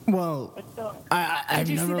 Well, I've Did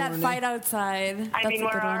you see never that really- fight outside? I mean, a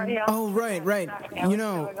where good are one. you? Oh, right. You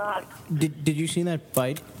know, What's going on? did you see that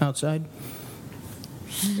fight outside?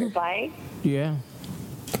 Your bike? Yeah.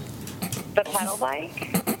 The pedal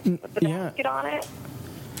bike? With the Yeah. basket on it?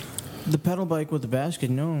 The pedal bike with the basket?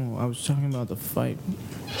 No, I was talking about the fight.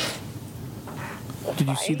 Did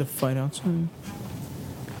you see the fight outside?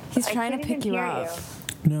 He's I trying to can't pick even you hear up.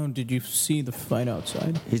 No, did you see the fight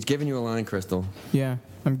outside? He's giving you a line, Crystal. Yeah,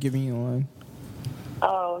 I'm giving you a line.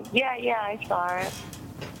 Oh, yeah, I saw it.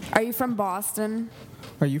 Are you from Boston?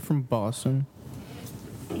 Are you from Boston?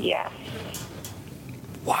 Yes.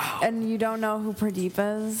 And you don't know who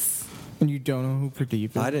Pradeep is? And you don't know who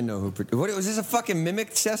Pradeep is? I didn't know who. What was this? A fucking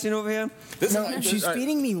mimic session over here? No, she's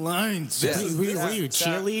feeding me lines. This What are you,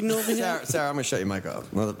 cheerleading over here? Sarah, I'm gonna shut your mic off.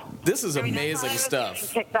 This is I mean, amazing that's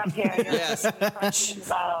stuff. Picked up here. Yes.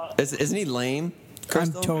 About. Isn't he lame? I'm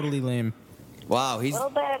Crystal? totally lame. Wow, he's.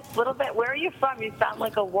 Little bit. Where are you from? You sound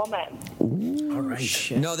like a woman. All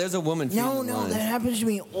right. No, there's a woman. No, feeding lines. that happens to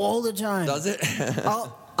me all the time. Does it?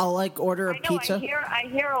 I'll like order a I know. pizza. I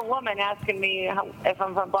hear a woman asking me if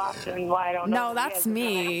I'm from Boston and why I don't know. No, that's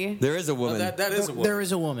me. There is a woman. That is a woman. There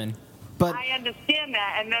is a woman, but I understand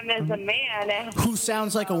that, and then there's a man who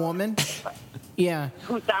sounds like a woman? Yeah,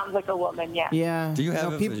 who sounds like a woman. Yeah. yeah. Do you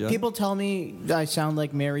have a vagina? people tell me I sound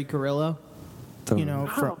like Mary Carrillo, you know,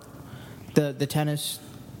 from the tennis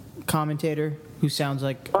commentator who sounds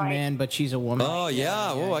like a Right. man, but she's a woman. Oh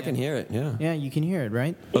yeah. Whoa, I can hear it. Yeah. Yeah, you can hear it,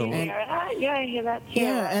 right? You And, hear that? Yeah, I hear that too.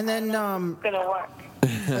 yeah, and then It's gonna work.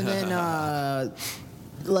 and then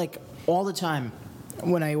like all the time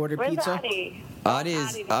when I order Where's pizza. Arty?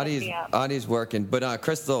 Arty's working. But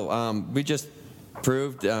Crystal, we just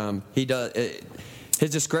proved he does. His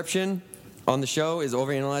description on the show is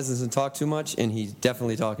overanalyzing and talk too much, and he's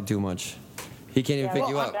definitely talking too much. He can't even pick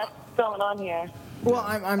you up. That's going on here. Well,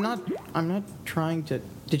 I'm not trying to.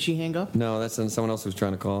 Did she hang up? No, that's someone else who's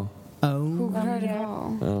trying to call. Oh. Who could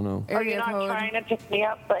know? I don't know. Oh, you're not trying to pick me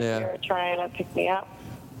up, but Yeah. you're trying to pick me up.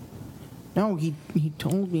 No, he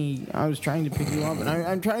told me I was trying to pick you up, and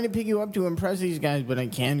I'm trying to pick you up to impress these guys, but I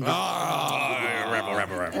can't.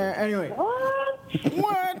 Anyway.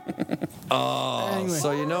 What? Oh, Anyway.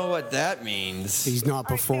 so you know what that means? He's not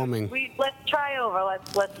performing. Let's try over.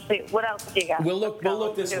 Let's see. What else do you got? We'll look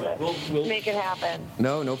Let's this do way. it. We'll- Make it happen.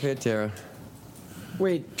 No Pantera.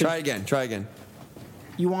 Wait. Try again.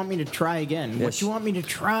 You want me to try again? Yes. What you want me to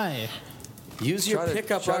try? Use your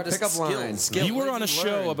pickup artist pickup lines. skills. You were on a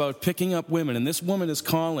show about picking up women, and this woman is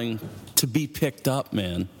calling to be picked up,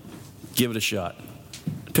 man. Give it a shot.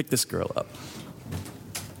 Pick this girl up.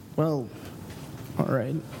 Well, all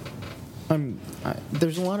right.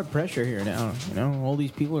 There's a lot of pressure here now. You know, all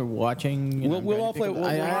these people are watching. and I'm We'll trying all to pick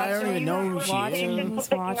play- up- I don't even know who Don't she you have a is. reputation for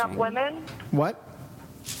picking up women? What?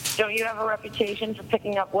 Don't you have a reputation for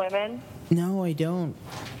picking up women? No, I don't.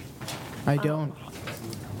 I don't.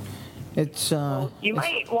 It's You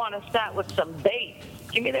might want to start with some bass.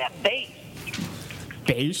 Give me that bass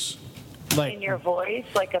bass. Like. in your voice,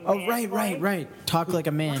 like a man. Oh, right. Talk like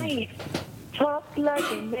a man. Right. Talk like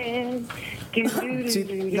a man. See,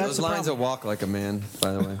 Do-do-do-do-do. that's Those the lines problem. are walk like a man,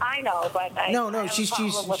 by the way. I know, but I No, I have a she's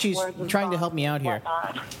problem with she's words and trying to help songs me out and here.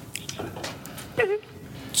 whatnot.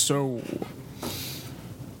 So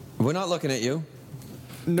We're not looking at you.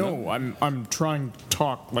 No, I'm trying to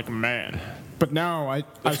talk like a man. But now I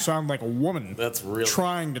sound like a woman. That's really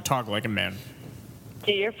trying to talk like a man.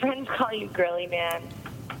 Do your friends call you girly man?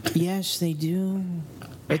 yes, they do.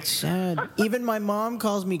 It's sad. Even my mom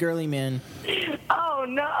calls me girly man. Oh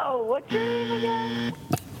no! What's your name again?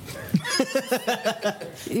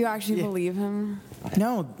 You actually believe him?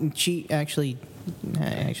 No, she actually.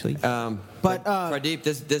 But Pradeep,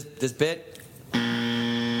 this bit,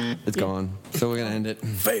 it's gone. So we're gonna end it.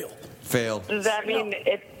 Fail. Does that mean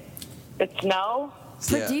It's no.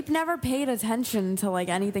 Pradeep never paid attention to like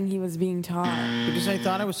anything he was being taught. Because I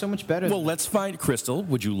thought I was so much better. Well, let's find Crystal.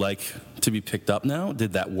 Would you like to be picked up now?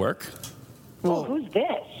 Did that work? Well, who's this?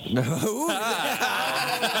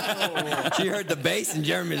 She heard the bass in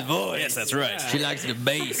Jeremy's voice. Yes, that's right. She likes the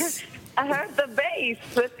bass. I heard the bass.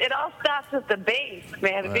 It all starts with the bass,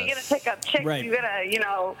 man. If you're gonna pick up chicks, Right. you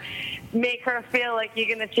gotta, make her feel like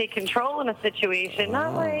you're gonna take control in a situation.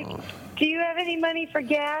 Not like, do you have any money for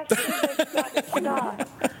gas? Stop.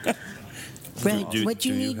 What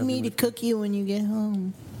you need me to cook you when you get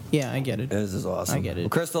home? Yeah, I get it. This is awesome. I get it. Well,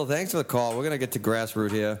 Crystal, thanks for the call. We're gonna get to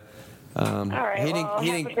Grassroot here. All right.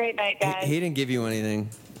 Have a great night, guys. He didn't give you anything.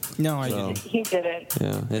 No, I didn't. He didn't.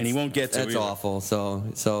 Yeah, And he won't get to That's either. awful. So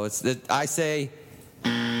I say,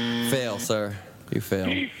 fail, sir. You fail.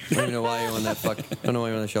 I don't even know why you're on that I don't know why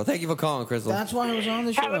you're on the show. Thank you for calling, Crystal. That's why I was on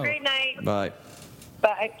the show. Have a great night. Bye.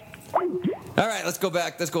 Bye. All right, let's go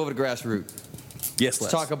back. Let's go over to Grassroot. Yes,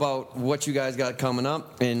 Let's talk about what you guys got coming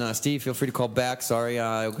up. And Steve, feel free to call back. Sorry,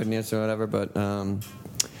 I couldn't answer or whatever. But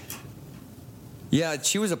yeah,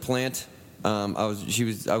 she was a plant. I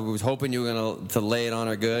was hoping you were to lay it on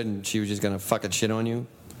her good, and she was just gonna fucking shit on you.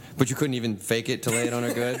 But you couldn't even fake it to lay it on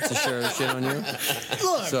her good to show her shit on you.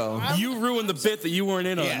 Look, So You ruined the bit that you weren't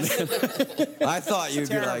in on. I thought you'd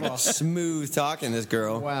be like smooth talking this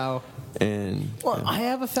girl. wow. And Well, I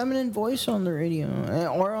have a feminine voice on the radio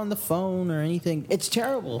or on the phone or anything. It's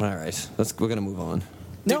terrible. all right, we're gonna move on.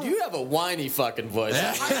 Dude, you have a whiny fucking voice.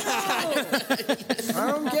 I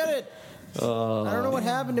don't get it. I don't know what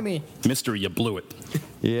happened to me. Mystery, you blew it.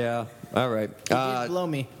 Yeah. All right. It did blow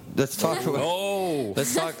me. Let's talk about. Oh.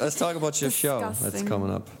 Let's talk about your show that's Disgusting.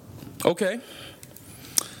 coming up. Okay.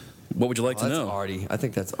 What would you like to That's know? Arty. I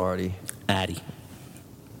think that's Arty. Addy.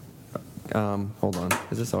 Hold on.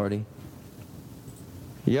 Is this Arty?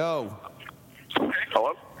 Yo.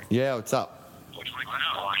 Hello? Yeah. What's up?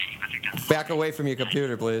 Back away from your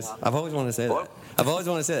computer, please. I've always wanted to say that. I've always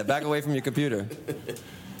wanted to say that. Back away from your computer.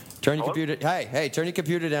 Turn your computer. Hey, turn your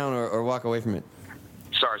computer down or walk away from it.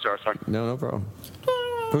 Sorry. No problem.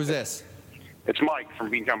 Who's this? It's Mike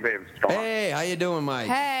from Beantown Babes. What's going on? Hey, how you doing, Mike?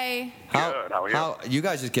 Hey. Good, how are you? You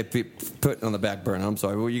guys just get put on the back burner. I'm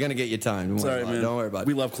sorry. Well, you're gonna get your time. Don't worry Sorry, about it. man. Don't worry about it.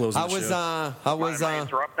 We love closing How the was show. how was Am I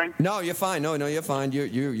interrupting? No, you're fine. No, you're fine.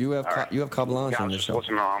 You have All right. you have carte blanche Yeah, I on was this just show.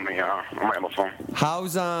 listening on my other phone. How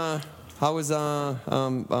was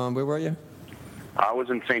where were you? I was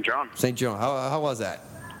in St. John. St. John. How was that?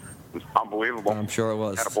 It was unbelievable. I'm sure it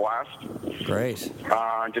was. Had a blast. Great.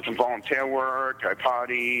 Did some volunteer work. I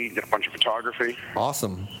partied. Did a bunch of photography.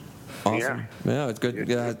 Awesome. Yeah, it's good.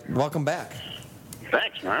 Welcome back.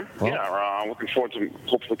 Thanks, man. Well- Looking forward to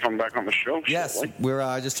hopefully coming back on the show. Yes, shortly.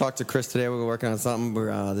 I just talked to Chris today. We were working on something.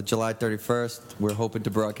 We're the July 31st. We're hoping to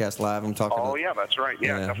broadcast live. I'm talking. Oh, yeah, that's right.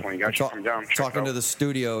 Yeah, definitely. You guys should come down. Check it Talking out. to the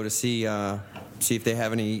studio to see if they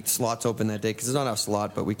have any slots open that day, because it's not our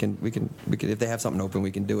slot, but we can if they have something open, we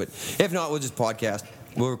can do it. If not, we'll just podcast.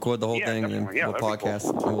 We'll record the whole Yeah, thing and then definitely. Yeah, we'll that'd be podcast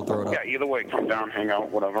cool. and we'll throw it up. Yeah, either way, come down, hang out,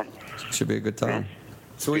 whatever. Should be a good time.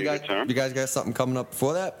 So Be a good time. you guys got something coming up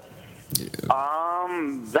before that?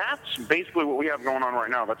 That's basically what we have going on right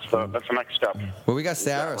now. That's the next step. Well, we got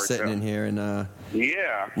Sarah right sitting there. in here, and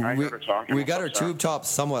Yeah, I heard her talking. we got her What's up, tube top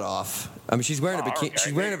somewhat off. I mean, she's wearing a bikini. okay,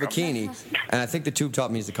 She's wearing a there you bikini, and I think the tube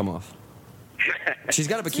top needs to come off. She's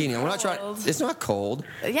got a bikini. on. We're not trying. cold. It's not cold.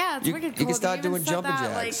 Yeah, it's You- wicked cold. you can start even doing said jumping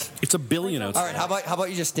that, jacks. It's a billion All outside. right, how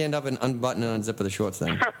about you just stand up and unbutton and unzip of the shorts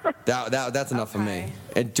then? That's enough for me. Okay.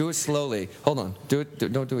 And do it slowly. Hold on.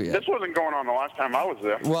 Don't do it yet. This wasn't going on the last time I was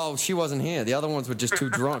there. Well, she wasn't here. The other ones were just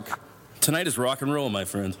too drunk. Tonight is rock and roll, my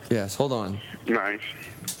friend. Yes. Hold on. Nice.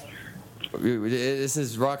 This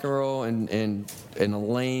is rock and roll and a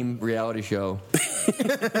Mostly lame reality show. rock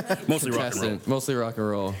and roll. Contestant. Mostly rock and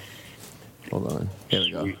roll. Hold on. Here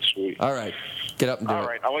we go. Sweet. All right. Get up and do All it.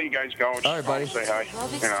 right, I'll let you guys go. Just All right, buddy. Say hi.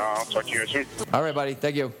 I'll talk to you guys soon. All right, buddy.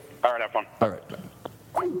 Thank you. All right, have fun. All right.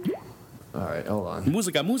 All right. Hold on.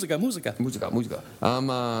 Musica. Musica.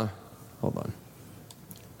 Hold on.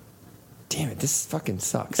 Damn it. This fucking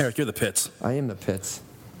sucks. Eric, you're the pits. I am the pits.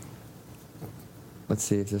 Let's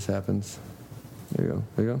see if this happens. There you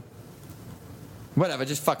go. Whatever,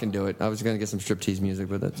 just fucking do it. I was gonna get some striptease music,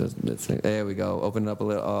 but that's it. There we go. Open it up a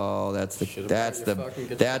little. Oh, that's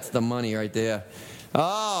the money right there.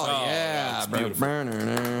 Oh yeah. that's beautiful.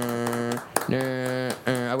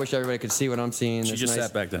 I wish everybody could see what I'm seeing. She This just nice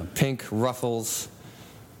sat back down. Pink ruffles.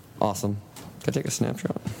 Awesome. Can I take a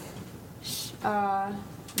snapshot?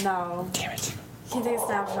 No. Damn it. Can take a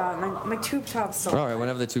snapshot. My tube top's still. All right,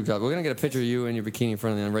 whenever the tube top. We're gonna get a picture of you in your bikini in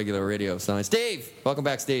front of the regular radio sign. Steve, welcome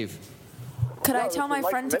back, Steve. Could I tell my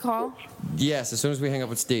friend to call? Yes, as soon as we hang up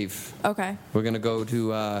with Steve. Okay. We're gonna go to.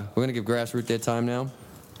 We're gonna give Grassroot their time now.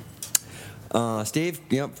 Steve,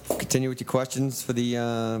 continue with your questions for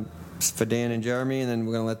the for Dan and Jeremy, and then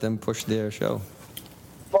we're gonna let them push their show.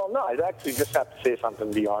 Well, no, I actually just have to say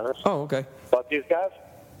something, to be honest. Oh, okay. About these guys.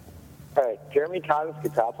 All right, Jeremy Todd's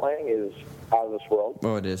guitar playing is out of this world.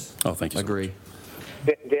 Oh, it is. Oh, thank you. Agree.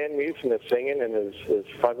 Dan Muse and his singing and his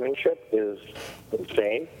frontmanship is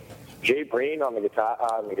insane. Jay Breen on the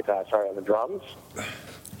the drums.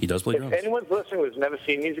 He does play drums. If anyone's listening who's never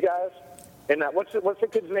seen these guys, and what's the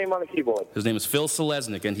kid's name on the keyboard? His name is Phil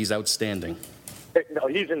Selesnik, and he's outstanding. No,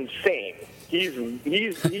 he's insane.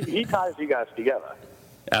 He ties you guys together.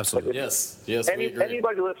 Absolutely. Yes, we agree.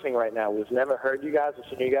 Anybody listening right now who's never heard you guys or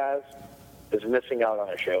seen you guys is missing out on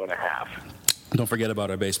a show and a half. Don't forget about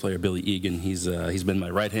our bass player, Billy Egan. He's been my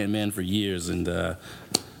right-hand man for years, and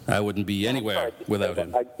I wouldn't be anywhere without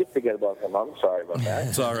him. I did forget about him. I'm sorry about that.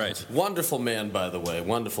 It's all right. Wonderful man, by the way.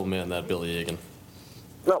 Wonderful man, that Billy Egan.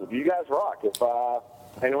 No, you guys rock.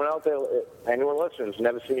 If anyone out there, anyone listening who's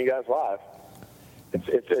never seen you guys live,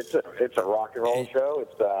 it's a rock and roll show.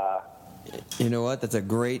 You know what? That's a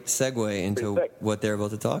great segue into what they're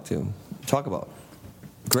about to talk about.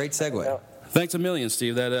 Great segue. Yeah. Thanks a million,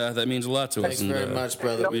 Steve. That means a lot to Thanks us. very much,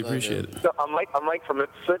 brother. We appreciate it. So I'm Mike from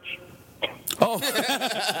Ipswich. Oh,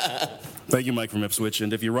 thank you, Mike from Ipswich.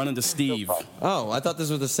 And if you run into Steve, oh, I thought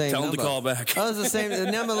this was the same. Tell him number. to call back. Oh, it's the same.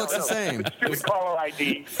 The number looks the same. Stupid caller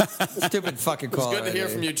ID. Stupid fucking caller. It's good to hear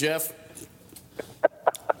from you, Jeff.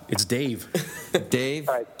 It's Dave. Dave.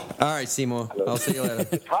 All right, Seymour. I'll see you later.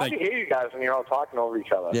 It's hard to hear you guys when you're all talking over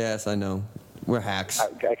each other. Yes, I know. We're hacks.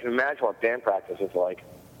 I can imagine what band practice is like.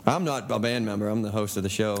 I'm not a band member. I'm the host of the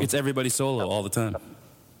show. It's everybody solo all the time.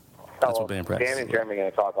 That's what band practice Dan and Jeremy are going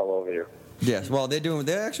to talk all over you. Yes. Well, they've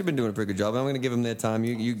actually been doing a pretty good job. I'm going to give them their time.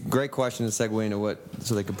 You great question to segue into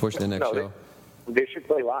so they can push the next show. They should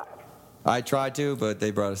play live. I tried to, but they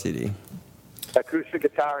brought a CD. Acoustic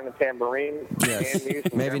guitar and a tambourine. Yes.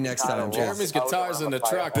 Maybe next time. Jeremy's guitar's in the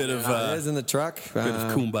truck. It is in the truck. Bit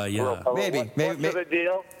of kumbaya. Maybe. What's the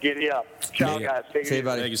deal? Giddy up. Ciao, guys. Take it easy.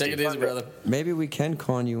 Buddy. Take it easy, brother. Maybe we can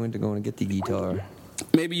con you into going to get the guitar.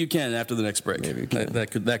 Maybe you can after the next break. Maybe we can.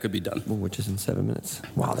 That could be done. Which is in 7 minutes.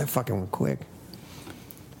 Wow, they're fucking quick.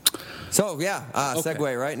 So yeah, Okay.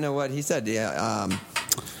 segue right into what he said. Yeah.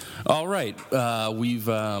 All right.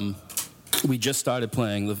 We just started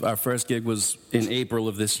playing. Our first gig was in April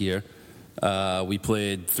of this year. We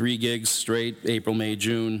played 3 gigs straight, April, May,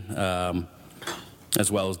 June, as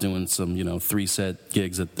well as doing some, 3-set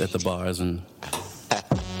gigs at the bars. And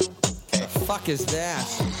The fuck is that?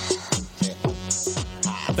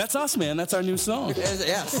 that's us, man. That's our new song.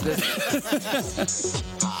 Yes.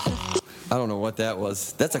 I don't know what that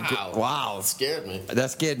was. That's wow. It scared me.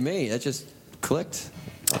 That scared me. That just clicked.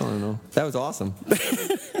 I don't know. That was awesome.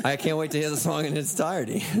 I can't wait to hear the song in its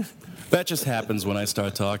entirety. That just happens when I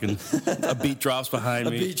start talking. A beat drops behind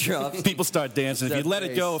me. A beat drops. People start dancing. If you let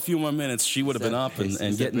it go a few more minutes, she would have been up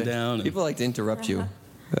and getting down. People like to interrupt you.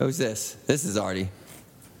 Who's this? This is Arty.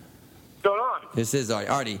 What's going on? This is Arty.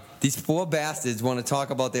 Arty, these 4 bastards want to talk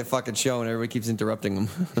about their fucking show and everybody keeps interrupting them.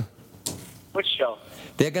 Which show?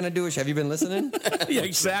 They're going to do a show. Have you been listening? Yeah,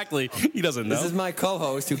 exactly. He doesn't know. This is my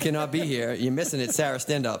co-host who cannot be here. You're missing it. Sara,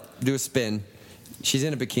 stand up. Do a spin. She's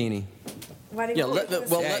in a bikini.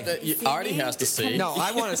 Arty has to see. No,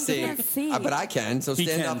 I want to see. But I can. So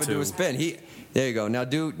stand up and do a spin. There you go. Now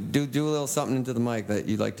do a little something into the mic that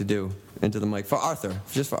you'd like to do into the mic for Arthur.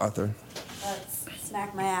 Just for Arthur.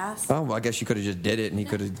 Smack my ass. Oh, well, I guess you could have just did it and he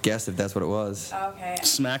could have guessed if that's what it was. Okay.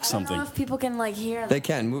 Smack I something. don't know if people can hear. They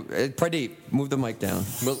can. Pradeep, move the mic down.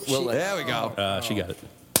 There we go. She got it.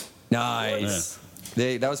 Nice.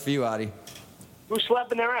 That was for you, Arty. Who's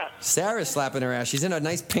slapping their ass? Sara's slapping her ass. She's in a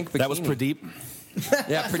nice pink bikini. That was Pradeep.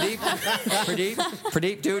 Yeah,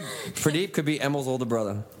 Pradeep, dude. Pradeep could be Emil's older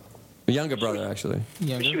brother. Younger brother, actually.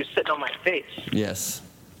 She was sitting on my face. Yes.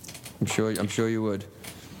 I'm sure you would.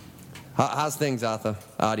 How's things,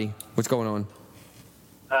 Arty? What's going on?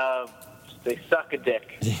 They suck a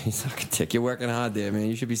dick. You suck a dick. You're working hard there, man.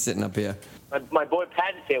 You should be sitting up here. My boy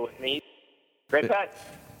Pat is here with me. Right, Pat?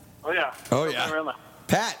 Oh, yeah. Oh, yeah.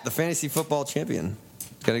 Pat, the fantasy football champion.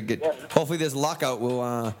 Gotta get. Yeah. Hopefully, this lockout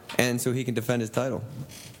will end so he can defend his title.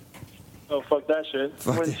 Oh, fuck that shit.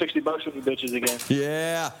 Fuck Win it. $60 from you bitches again.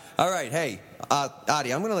 Yeah. All right. Hey,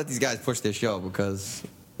 Arty, I'm gonna let these guys push their show because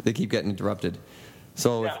they keep getting interrupted.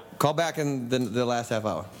 So call back in the last half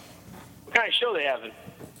hour. What kind of show they having?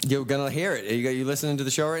 You're gonna hear it. Are you listening to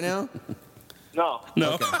the show right now? No.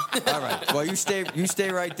 No. Okay. All right. Well, you stay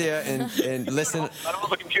right there and listen. I don't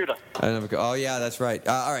have a computer. Oh yeah, that's right.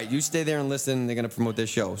 All right, you stay there and listen. They're gonna promote this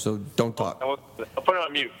show, so don't talk. I'll put it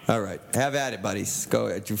on mute. All right, have at it, buddies. Go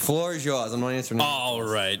ahead. The floor is yours. I'm not answering. All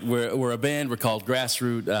right. We're a band. We're called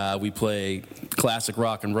Grassroot. We play classic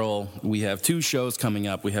rock and roll. We have 2 shows coming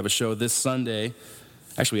up. We have a show this Sunday.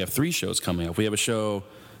 Actually, we have 3 shows coming up. We have a show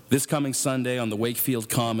this coming Sunday on the Wakefield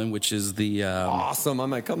Common, which is the... awesome. I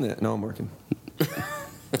might come there. No, I'm working.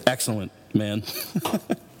 Excellent, man.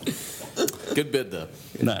 Good bid, though.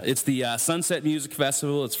 No, it's the Sunset Music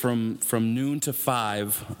Festival. It's from noon to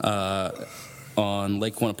 5 on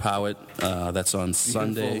Lake Quannapowitt. That's on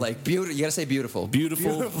Sunday. Like beautiful. You gotta say beautiful.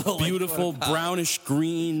 Beautiful, brownish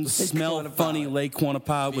green, smell funny Lake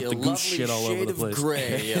Quannapowitt with the goose shit all over the place. Shade of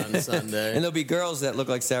gray on Sunday. And there'll be girls that look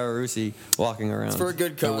like Sara Russi walking around. It's for a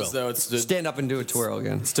good cause, though. It's to stand up and do a twirl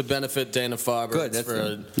again. It's to benefit Dana-Farber. Good. It's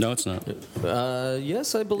for no, it's not.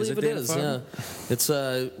 Yes, I believe it is. Yeah. It's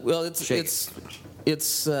well, it's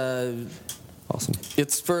awesome.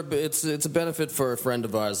 It's a benefit for a friend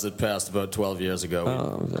of ours that passed about 12 years ago.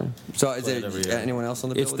 Oh, so is there anyone else on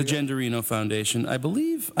the bill? It's the Genderino Foundation. I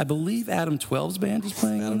believe Adam 12's band is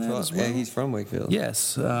playing on that as well. Yeah, he's from Wakefield.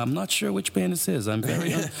 Yes, I'm not sure which band this is. I'm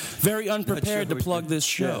very unprepared to plug this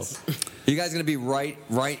show. Yes. You guys gonna be right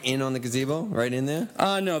in on the gazebo, right in there?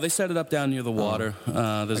 No, they set it up down near the water.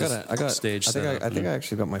 There's a stage set up. I think I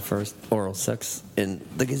actually got my first oral sex in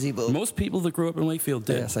the gazebo. Most people that grew up in Wakefield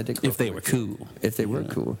did. Yes, I did. If they were cool. If they were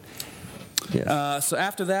cool. Yeah. So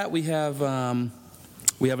after that, we have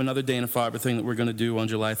another Dana-Farber thing that we're going to do on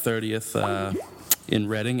July 30th in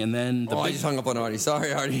Reading, and then I just hung up on Arty.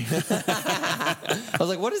 Sorry, Arty. I was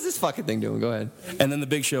like, what is this fucking thing doing? Go ahead. And then the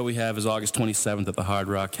big show we have is August 27th at the Hard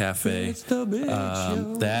Rock Cafe. It's the big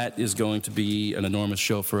show. That is going to be an enormous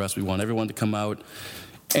show for us. We want everyone to come out.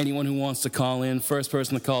 Anyone who wants to call in, first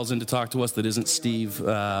person that calls in to talk to us that isn't Steve,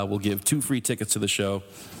 will give 2 free tickets to the show.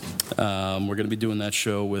 We're going to be doing that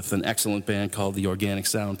show with an excellent band called the Organic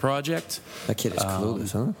Sound Project. That kid is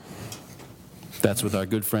clueless, huh? That's with our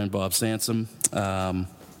good friend Bob Sansom.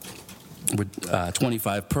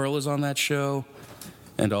 25 Pearl is on that show,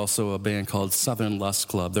 and also a band called Southern Lust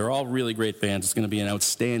Club. They're all really great bands. It's going to be an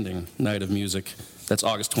outstanding night of music. That's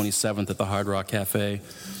August 27th at the Hard Rock Cafe.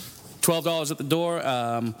 $12 at the door.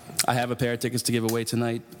 I have a pair of tickets to give away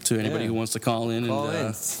tonight to anybody who wants to call in. Call in.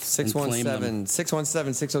 And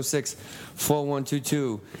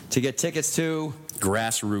 617-606-4122 to get tickets to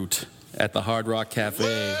Grassroot at the Hard Rock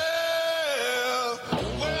Cafe.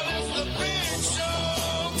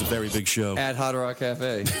 It's a very big show. At Hard Rock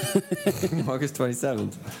Cafe. August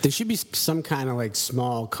 27th. There should be some kind of like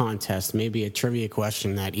small contest, maybe a trivia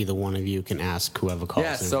question that either one of you can ask whoever calls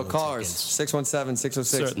in. Yes, so callers,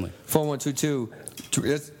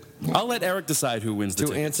 617-606-4122. I'll let Eric decide who wins the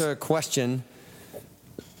tickets. To answer a question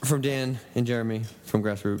from Dan and Jeremy from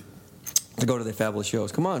Grassroot to go to their fabulous shows.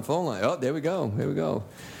 Come on, phone line. Oh, there we go.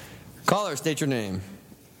 Caller, state your name.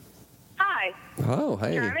 Hi. Oh,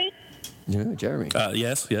 hey. Jeremy? Yeah, Jeremy.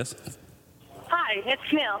 Yes. Hi, it's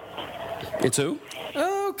Camille. It's who?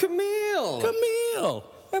 Oh, Camille.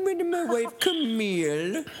 I'm in the wave,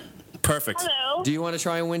 Camille. Perfect. Hello. Do you want to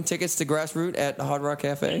try and win tickets to Grassroot at Hard Rock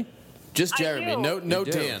Cafe? Just Jeremy. No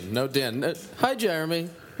Dan. No Dan. Hi, Jeremy.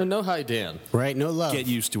 No, hi, Dan. Right, no love. Get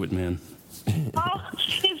used to it, man. Oh,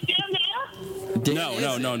 is Dan there?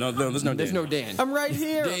 No, there's no Dan. There's no Dan. I'm right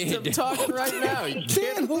here. I'm talking right now. You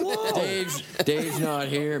can't. Dave's not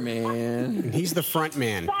here, man. He's the front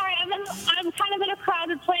man. Sorry, I'm kind of in a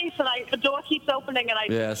crowded place, and the door keeps opening, and I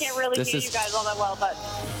can't really hear you guys all that well. But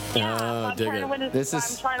I'm trying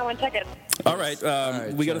to win tickets. All right,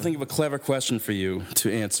 we got to think of a clever question for you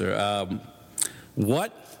to answer.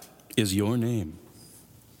 What is your name?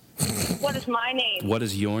 What is my name? What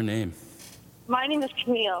is your name? My name is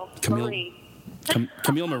Camille Marie.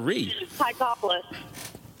 Camille Marie. Psychopolis.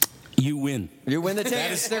 You win. You win the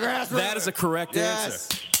tickets. That is a correct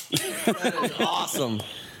answer. That is awesome.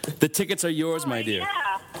 The tickets are yours, my dear.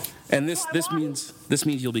 Yeah. And this means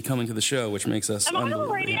you'll be coming to the show, which makes us. Am I on the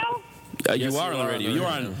radio? You are on the radio. You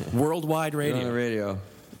are on worldwide radio. You're on the radio.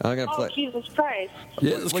 I'm gonna play. Oh, Jesus Christ.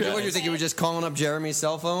 What do you think? You were just calling up Jeremy's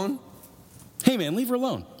cell phone? Hey, man, leave her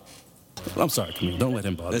alone. I'm sorry, Camille. Don't let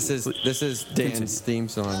him bother. This is Dan's theme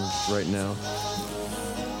song right now.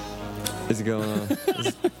 Is it going on?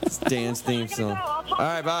 It's Dan's theme song. All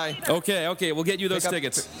right, bye. Okay. We'll get you those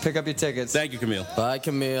tickets. Pick up your tickets. Thank you, Camille. Bye,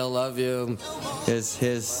 Camille. Love you. Here's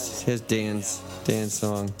Dan's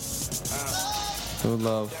song. Little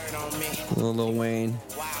love. Little Wayne.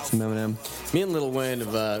 Some Eminem. Me and Lil Wayne,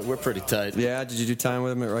 we're pretty tight. Yeah, did you do time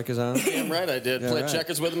with him at Rikers Island? Damn right I did. Yeah, Played right.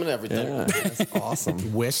 checkers with him and everything. Yeah, that's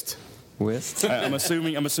awesome. Whist. I'm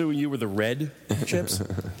assuming you were the red chips.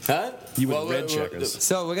 Huh? You were the red checkers.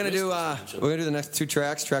 So we're gonna do the next two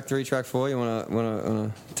tracks, track 3, track 4. You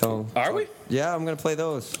wanna tell? Are we? Yeah, I'm gonna play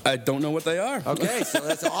those. I don't know what they are. Okay, so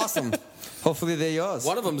that's awesome. Hopefully they're yours.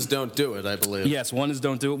 One of them's Don't Do It, I believe. Yes, one is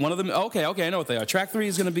Don't Do It. One of them. Okay, I know what they are. Track 3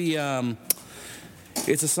 is gonna be.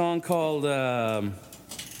 It's a song called.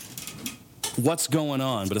 What's Going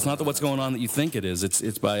On, but it's not the What's Going On that you think it is.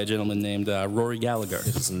 It's by a gentleman named Rory Gallagher.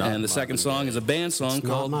 It is not and the second song is a band song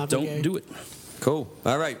called Don't Do It. Cool.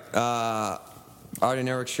 All right. Arty and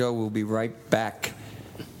Eric show. We'll be right back.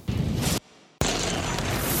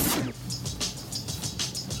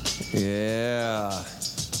 Yeah.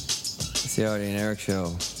 It's the Arty and Eric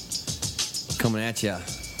show. Coming at you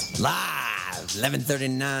live,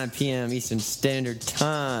 11:39 p.m. Eastern Standard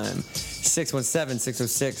Time.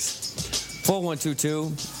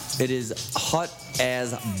 617-606-4122. It is hot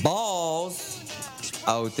as balls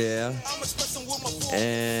out there,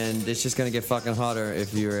 and it's just gonna get fucking hotter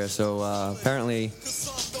if you're here. So apparently,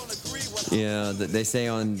 yeah, they say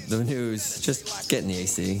on the news, just get in the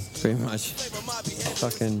AC, pretty much.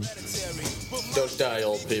 Fucking. Don't die,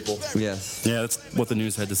 old people. Yes. Yeah, that's what the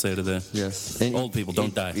news had to say today. Yes. Old people,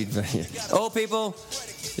 don't die. Old people,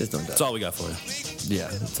 just don't die. That's all we got for you. Yeah,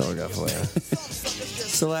 that's all we got for you.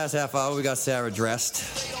 So last half hour we got Sarah dressed.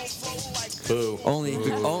 Boo.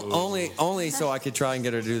 Only so I could try and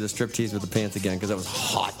get her to do the striptease with the pants again because that was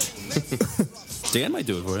hot. Dan might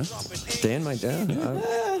do it for you. Dan might do.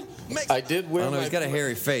 I did wear. I don't know. He's got a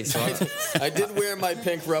hairy face. So I did wear my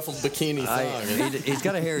pink ruffled bikini thong. He's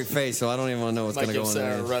got a hairy face, so I don't even want to know what's going to go Might on give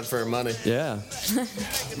Sarah there. a run for her money. Yeah.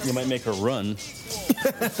 You might make her run.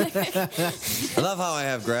 I love how I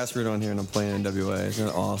have Grassroot on here and I'm playing NWA. Isn't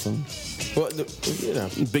that awesome? Well, you know,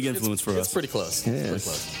 big influence for us. It's pretty close. It It's pretty is.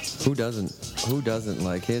 close. Who doesn't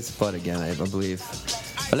like his butt again, I believe.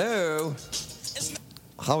 Hello.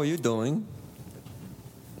 How are you doing?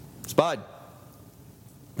 Spud.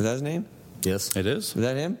 Was that his name? Yes, it is. Is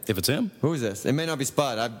that him? If it's him. Who is this? It may not be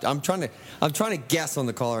Spud. I'm trying to guess on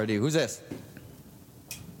the caller ID. Who's this?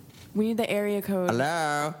 We need the area code.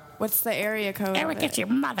 Hello. What's the area code? Eric, it's your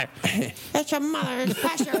mother. It's your mother. It's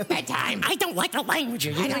past your bedtime. I don't like the language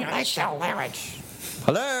you're using. I like the lyrics.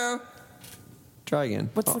 Hello. Try again.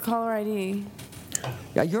 What's the caller ID?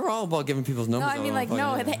 Yeah, you're all about giving people's No, numbers. I mean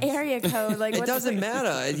the area code. Like It what's doesn't the,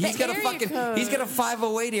 matter. He's the got a area fucking. code. He's got a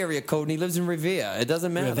 508 area code and he lives in Revere. It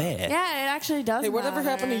doesn't matter. Yeah, it actually does. Hey, whatever matter.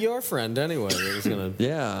 happened to your friend anyway? That was gonna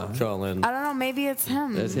call in. I don't know. Maybe it's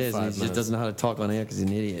him. That's his. And he just doesn't know how to talk on air because he's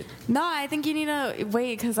an idiot. No, I think you need to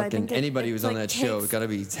wait because I think Anybody who's on that show has got to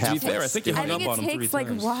be half. To be fair, I think you hung up on him 3 takes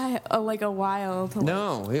times. like a while to.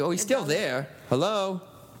 No, he's still there. Hello.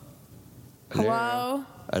 Hello.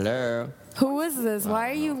 Hello. Who is this? Why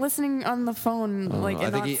are you listening on the phone? Like,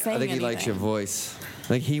 and not saying I think he likes anything? your voice.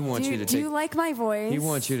 Like he wants you to Do take. you like my voice? He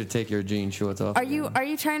wants you to take your jean shorts off. Are you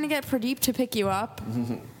trying to get Pradeep to pick you up?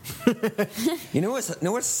 You know what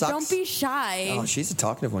sucks? Don't be shy. Oh, she's a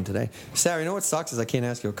talkative one today. Sarah, you know what sucks is I can't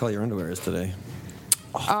ask you what color your underwear is today.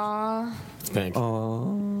 It's pink.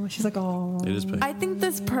 Oh, she's like, oh. It is pink. I think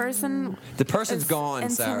this person. The person's is gone,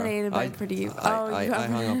 Sarah. intimidated by Pradeep. I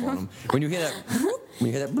hung up on him. When you hear that,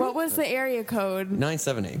 What was the area code?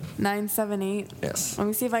 978. 978. Yes. Let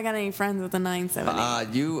me see if I got any friends with a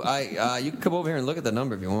 978. You can come over here and look at the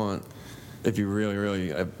number if you want. If you really,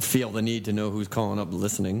 really feel the need to know who's calling up and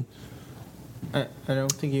listening. I don't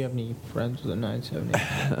think you have any friends with a 970.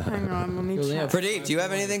 Hang on, let me check. Pradeep, do you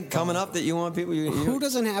have anything coming up that you want people? Who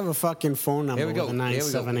doesn't have a fucking phone number Here we go. with a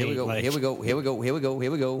 978? Here we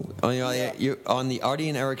go. You're on the Arty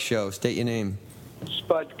and Eric show. State your name.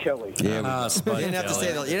 Spud Kelly. Yeah. Spud You didn't have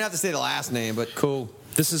to say the last name, but cool.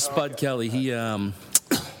 This is Spud Kelly. He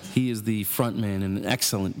is the frontman in an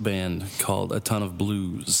excellent band called A Ton of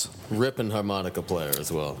Blues. Ripping harmonica player as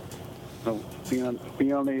well. Oh, be on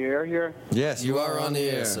the air here? Yes, You are on the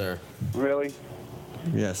air, sir. Really?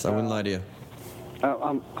 Yes, I wouldn't lie to you.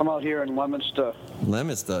 I'm out here in Leominster.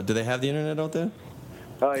 Leominster. Do they have the internet out there?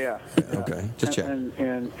 Oh, yeah. Okay, just check.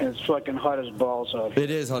 And it's fucking hot as balls out here.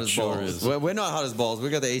 It is hot as Sure balls. is. Well, we're not hot as balls.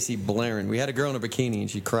 We got the AC blaring. We had a girl in a bikini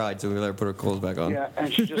and she cried, so we let her put her clothes back on. Yeah,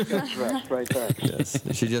 and she just got dressed right there. Yes,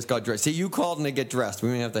 she just got dressed. See, you called and they get dressed. We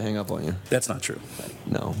may have to hang up on you. That's not true.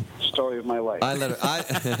 No. Story of my life. I let her.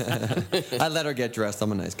 I let her get dressed.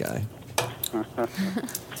 I'm a nice guy.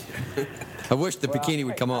 I wish the bikini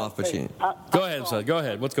would come off, but she. Go ahead, Spud. Go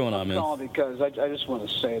ahead. What's going on, man? No, because I just want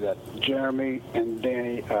to say that Jeremy and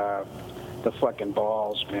Danny are the fucking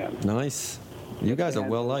balls, man. Nice. You guys are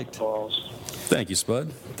well liked. Balls. Thank you,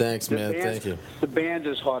 Spud. Thanks, The man. band- Thank you. The band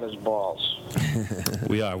is hot as balls.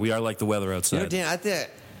 We are like the weather You know, outside. Dan,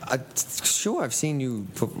 I'm sure I've seen you.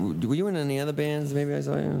 Were you in any other bands? Maybe I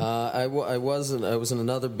saw you. I was in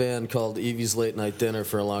another band called Evie's Late Night Dinner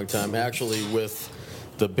for a long time, actually with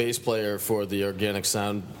the bass player for the Organic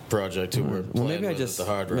Sound project who were Well, playing maybe I with just at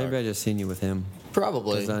the Hard Rock. maybe I just seen you with him.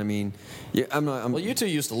 Probably. 'Cause, I mean, yeah, I'm not. Well, you two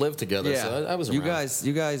used to live together, Yeah, so I was around. You guys.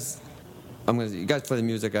 You guys play the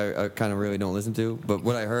music I kind of really don't listen to, but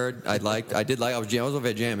what I heard, I liked. I did like. I was over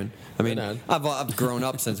there jamming. I mean, Right I've grown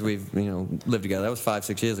up since we've lived together. That was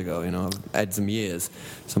 5-6 years ago. I've had some years,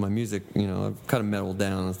 so my music, I've kind of meddled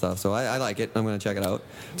down and stuff. So I like it. I'm gonna check it out.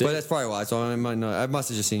 But that's probably why. So I might not. I must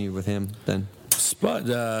have just seen you with him then. Spud,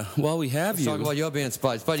 while we have Let's you, talk about your band,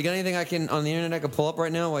 Spud. Spud, you got anything I can on the internet I can pull up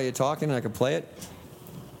right now while you're talking and I can play it?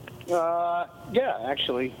 Yeah,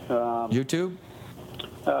 actually. YouTube.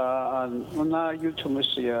 On YouTube,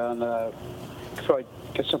 let's see. Try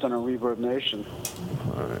get something on Reverb Nation.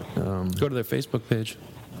 All right. go to their Facebook page.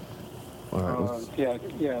 All right.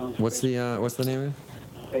 Yeah. What's the name of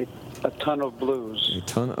it? A Ton of Blues. A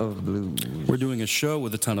Ton of Blues. We're doing a show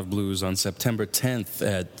with a Ton of Blues on September 10th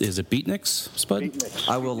at, is it Beatniks, Spud? Beatniks.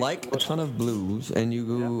 I will like A Ton of Blues, and you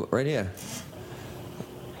go right here.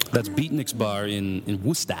 That's Beatniks Bar in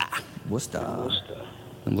Worcester. Worcester.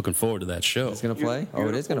 I'm looking forward to that show. It's gonna play. Oh,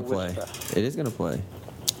 it is gonna play. It is gonna play.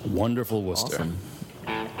 Wonderful Worcester. Awesome.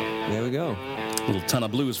 There we go. Little Ton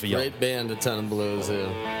of Blues for y'all. Great band, A Ton of Blues.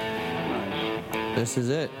 Yeah. This is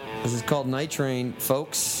it. This is called Night Train,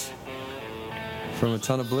 folks. From A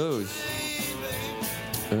Ton of Blues.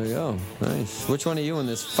 There we go. Nice. Which one are you in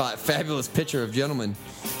this fabulous picture of gentlemen?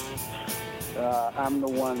 I'm the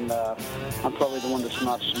one. I'm probably the one that's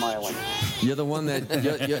not smiling. You're the one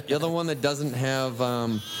that you're the one that doesn't have.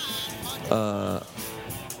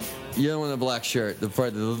 You're the one in the black shirt. I'm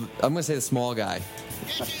gonna say the small guy.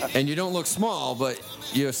 And you don't look small, but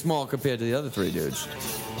you're small compared to the other three dudes.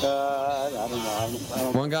 I don't know. I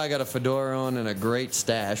don't, One guy got a fedora on and a great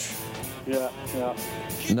stash. yeah.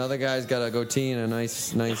 Another guy's got a goatee and a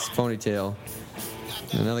nice ponytail.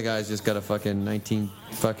 Another guy's just got a fucking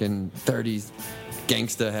 30s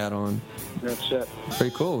gangster hat on. That's it.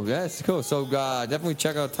 Pretty cool. Yeah, it's cool. So definitely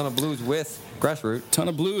check out Ton of Blues with Grassroot. Ton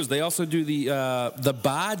of Blues. They also do the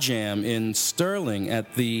bar jam in Sterling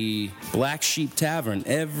at the Black Sheep Tavern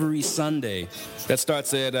every Sunday. That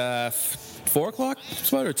starts at 4 o'clock,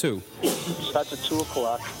 Spud, or 2? Starts at 2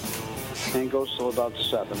 o'clock and goes till about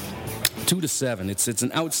 7. 2 to 7. It's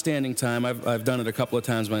an outstanding time. I've done it a couple of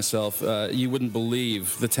times myself. You wouldn't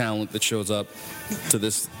believe the talent that shows up to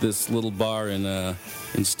this little bar in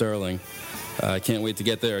Sterling. I can't wait to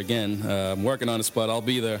get there again. I'm working on a spot. I'll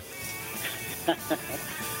be there.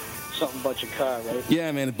 Something about your car, right?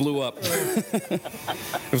 Yeah, man, it blew up. It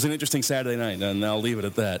was an interesting Saturday night, and I'll leave it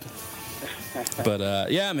at that.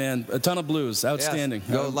 But yeah, man, A Ton of Blues, outstanding.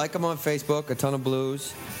 Yes. Go like them on Facebook, A Ton of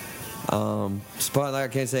Blues. Support, like I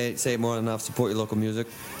can't say it more than enough. Support your local music.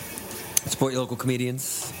 Support your local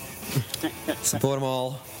comedians. Support them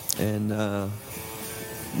all. And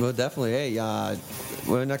well, definitely, hey,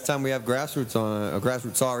 well, next time we have Grassroots on,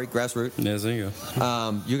 Grassroot. Yes, there you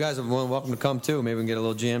go. You guys are more than welcome to come too. Maybe we can get a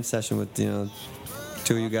little jam session with two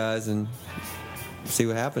of you guys and see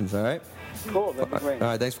what happens. All right. Cool. That'd be great. All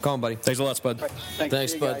right. Thanks for calling, buddy. Thanks a lot, Spud. Right,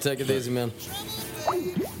 Thanks, See you Bud. guys. Take it easy, man.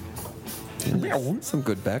 Some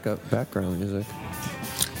good background music.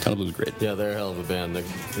 Ton of Blues, great. Yeah, they're a hell of a band.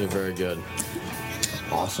 They're very good.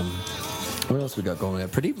 Awesome. What else we got going there?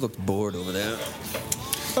 Pradeep looked bored over there.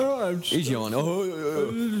 Oh, He's yawning.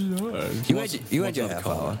 You had your half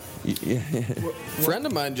hour. Friend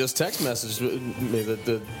of mine just text messaged me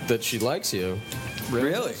that she likes you.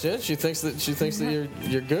 Really? Yeah, she thinks that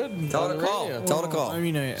you're good. Tell her on to call. radio. Tell her to call. I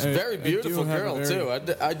mean, She's a very beautiful girl too.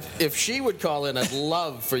 If she would call in, I'd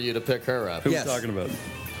love for you to pick her up. Who are we talking about?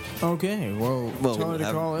 Okay, well tell her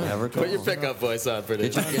to call in. Have her call. Put your pickup voice on for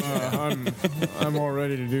this. I'm all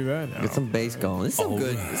ready to do that now. Get some bass going. This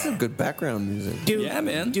is some good background music. Dude, Yeah,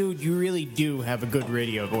 man. Dude, you really do have a good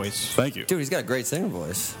radio voice. Thank you. Dude, he's got a great singing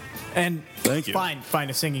voice. And Thank you. Find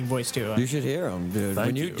a singing voice too. You should hear him, dude.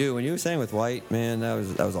 Thank When you sang with White, man, that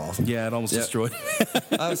was awesome. Yeah, it almost Yeah. destroyed me.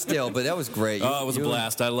 I was still, but that was great. Oh, it was a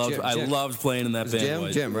blast. I loved playing in that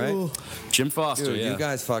band. Jim, right? Jim Foster, Dude, yeah. you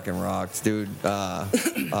guys fucking rocked, dude.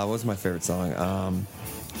 What's my favorite song?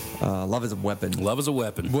 Love is a Weapon. Love is a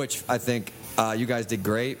Weapon. Which I think you guys did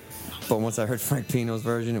great. But once I heard Frank Pino's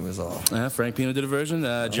version, it was all. Frank Pino did a version.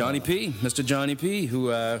 Johnny P, Mr. Johnny P,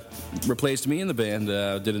 who replaced me in the band,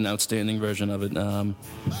 did an outstanding version of it.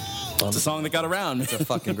 It's a song that got around. It's a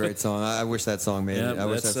fucking great song. I wish that song made it. I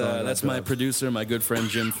wish that song. That's my producer, my good friend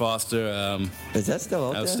Jim Foster. Is that still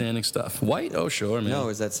out there? Outstanding stuff. White? Oh, sure, man. No,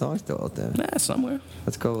 is that song still out there? Nah, somewhere.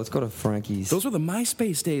 Let's go to Frankie's. Those were the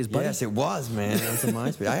MySpace days, buddy. Yes, it was, man. It was a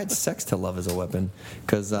MySpace. I had Sex to Love as a weapon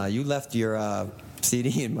because you left your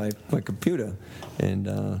CD in my computer, and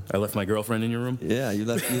I left my girlfriend in your room. Yeah, you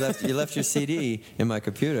left your CD in my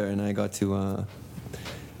computer, and I got to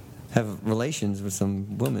have relations with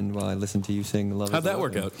some woman while I listened to you sing "Love." How'd that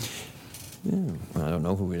work out? Yeah, I don't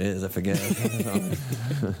know who it is. I forget.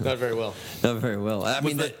 Not very well. Not very well. I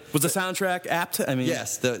mean, was the soundtrack apt? I mean,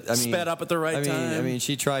 yes. Sped up at the right time. I mean,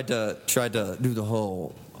 she tried to do the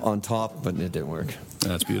whole on top, but it didn't work.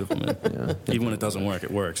 That's beautiful, man. Yeah, Even when it doesn't work, it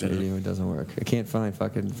works. Even when it doesn't work. I can't find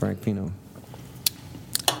fucking Frank Pino.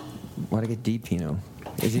 Why'd I get D Pino?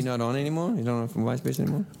 Is he not on anymore? He's not on MySpace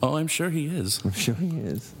anymore? Oh, I'm sure he is. I'm sure he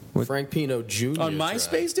is. Frank Pino Jr. On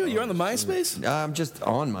MySpace, dude? You're on the MySpace? I'm just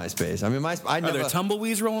on MySpace. I mean, Are there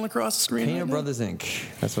tumbleweeds rolling across the screen? Pino Brothers Inc.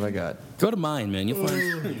 That's what I got. Go to mine, man. You'll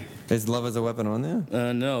find. Is Love as a Weapon on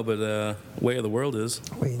there? No, but Way of the World is.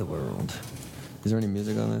 Way of the World. Is there any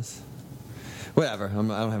music on this? Whatever. I don't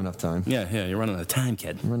have enough time. Yeah. You're running out of time,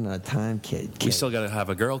 kid. I'm running out of time, kid. We still got to have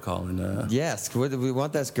a girl call. Yes, we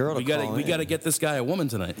want that girl to call in. We got to get this guy a woman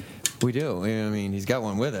tonight. We do. I mean, he's got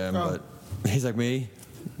one with him, but he's like me.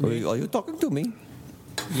 Are you talking to me?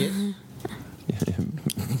 Yes.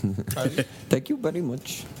 Thank you very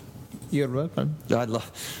much. You're welcome.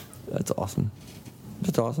 That's awesome.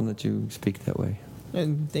 That's awesome that you speak that way.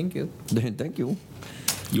 And thank you. Thank you.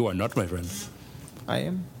 You are not my friend. I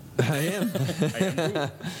am. I am.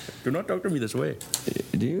 Do not talk to me this way.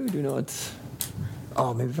 Do not.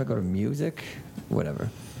 Oh, maybe if I go to music, whatever.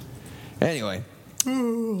 Anyway,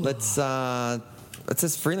 let's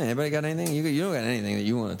just freelance. Anybody got anything? You don't got anything that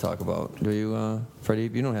you want to talk about, do you,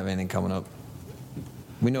 Pradeep? You don't have anything coming up.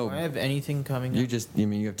 We know. Do I have anything coming up?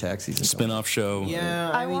 You have taxis. And spin-off show.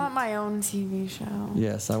 Yeah, I want my own TV show.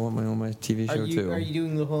 Yes, I want my TV show too. Are you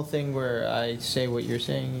doing the whole thing where I say what you're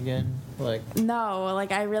saying again? No,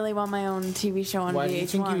 I really want my own TV show on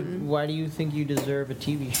VH1. Why do you think you deserve a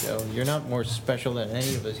TV show? You're not more special than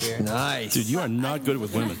any of us here. Nice. Dude, you are not good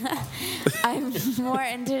with women. I'm more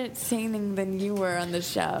entertaining than you were on the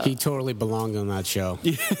show. He totally belonged on that show.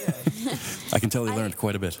 I can tell he learned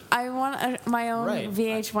quite a bit. I want my own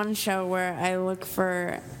VH1 show where I look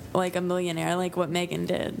for a millionaire, like what Megan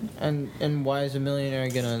did. And why is a millionaire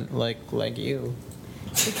gonna like you?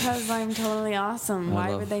 Because I'm totally awesome.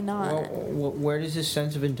 Why would they not? Where does this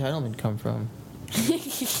sense of entitlement come from? Who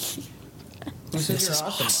says you're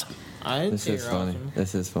awesome? I didn't say you're awesome.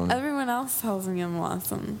 This is funny. Everyone else tells me I'm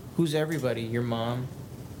awesome. Who's everybody? Your mom?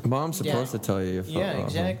 Mom's supposed to tell you. Yeah,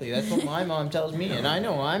 exactly. That's what my mom tells me, and I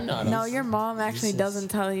know I'm not. No, your mom actually doesn't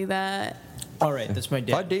tell you that. All right, that's my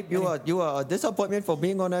dad. Pradeep, you are a disappointment for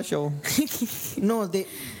being on that show. No, they.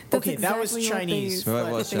 Okay, that was Chinese.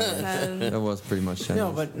 That was Chinese. That was pretty much Chinese.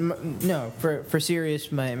 No, but no. For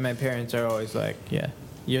serious, my parents are always like, yeah,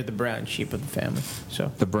 you're the brown sheep of the family.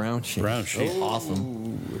 So the brown sheep. Brown sheep. Oh.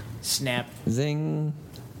 Awesome. Snap. Zing.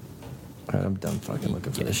 All right, I'm done fucking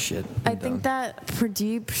looking for this shit. I think that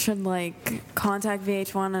Pradeep should contact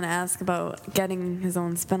VH1 and ask about getting his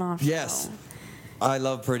own spinoff show. Yes. I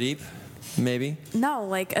love Pradeep. Maybe.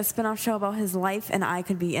 No, a spinoff show about his life, and I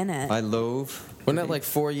could be in it. I love. Wasn't that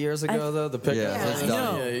 4 years ago, though? The pickup? Yeah, that's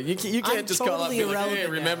dumb. Yeah, you can't just call up and be like, hey,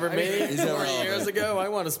 remember me? 4 years ago? I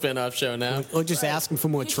want a spin-off show now. Or just ask him for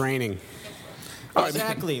more training.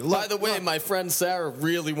 Exactly. By the way, my friend Sarah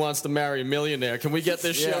really wants to marry a millionaire. Can we get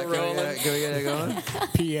this show rolling? Can we get it going?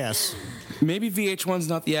 P.S. Maybe VH1's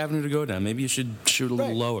not the avenue to go down. Maybe you should shoot a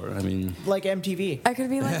little lower. I mean, like MTV. I could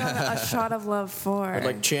be on A Shot of Love 4. Or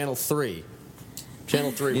like Channel 3.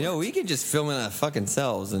 Channel 3. We could just film it on our fucking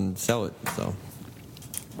cells and sell it. So.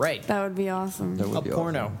 Right. That would be awesome. That would be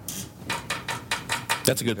porno. Awesome.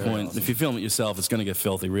 That's a good point. Awesome. If you film it yourself, it's going to get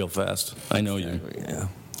filthy real fast. I know you. Yeah.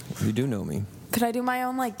 You do know me. Could I do my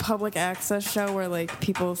own public access show where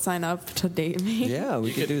people sign up to date me? Yeah,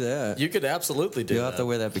 we could do that. You could absolutely do that. You'll have to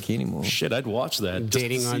wear that bikini more. Shit, I'd watch that.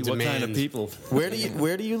 Dating just to see on what kind demand. of people. Where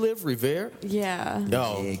do you live, Revere? Yeah.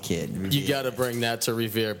 No, yeah, kid. You got to bring that to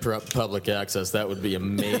Revere public access. That would be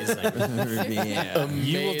amazing. Yeah.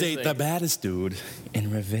 You will date the baddest dude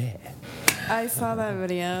in Revere. I saw that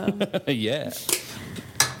video. Yeah.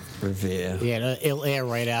 Revere. Yeah, it'll air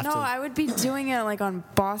right after. No, I would be doing it on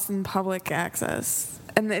Boston Public Access.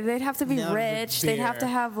 And they'd have to be rich. They'd have to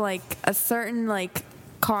have a certain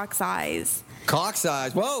cock size. Cock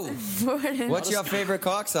size. Whoa. What's your favorite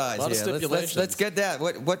cock size? Lot of stipulations. Let's get that.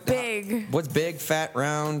 What big? What's big, fat,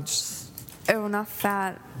 round? enough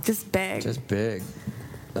fat, just big. Just big.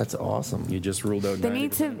 That's awesome. You just ruled out. They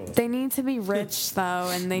need to be rich though,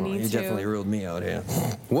 and they need You to. definitely ruled me out here.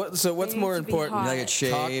 What's more important? hot. You get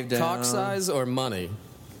shaved cock down. size or money?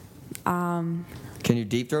 Can you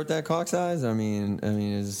deep throat that cock size? I mean,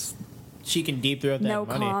 is She can deep throat that No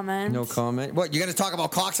money. comment. no comment? What, you going to talk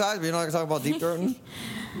about cock size, but you're not going to talk about deep throating?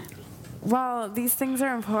 Well, these things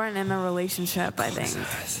are important in a relationship, I think.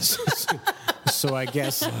 So I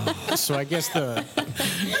guess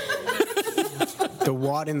the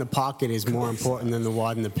wad in the pocket is more important than the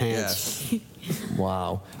wad in the pants. Yes.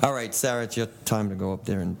 Wow. All right, Sarah, it's your time to go up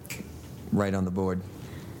there and write on the board.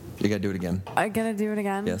 You got to do it again. I gotta do it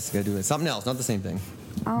again. Yes, you got to do it. Something else, not the same thing.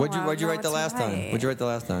 Oh, What'd wow, you no, write the it's last time? right. What'd you write the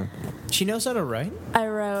last time? She knows how to write. I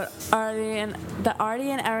wrote the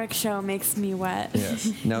Arty and Eric show makes me wet.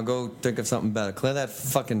 Yes. Now go think of something better. Clear that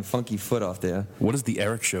fucking funky foot off there. What does the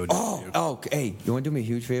Eric show do? Oh, hey, you want to do me a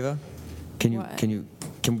huge favor? Can What? we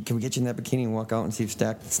get you in that bikini and walk out and see if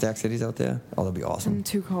Stack City's out there? Oh, that'd be awesome. I'm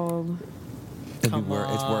too cold. It's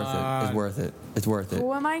worth it. It's worth it.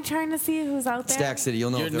 Who am I trying to see who's out there? Stack City, you'll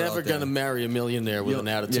know You're if they're never out there. gonna marry a millionaire with an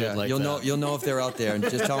attitude like you'll that. You'll know if they're out there, and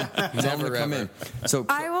just tell them to come in. So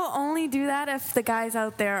I will only do that if the guys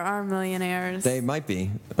out there are millionaires. they might be.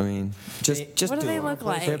 I mean, just What do do they it. look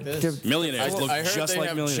like? They're- Millionaires look I heard just they like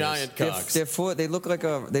have millionaires. giant cocks. They look like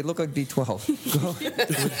B12.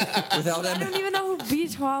 Without I don't even know who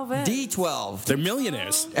B12 is. D12. They're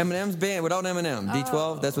millionaires. Eminem's band without Eminem.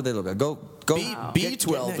 D12. That's what they look like. Go.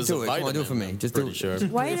 B12 is a do it. Come on, do it for me. Just do pretty it. sure.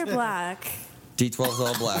 White or black? D12's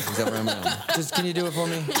all black except for Eminem. Just can you do it for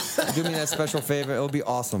me? Do me that special favor. It'll be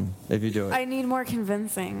awesome if you do it. I need more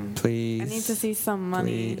convincing. Please. I need to see some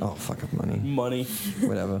money. Please. Oh, fuck up money. Money.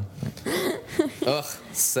 Whatever. Ugh,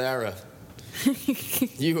 Sarah.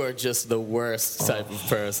 You are just the worst type of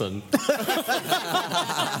person.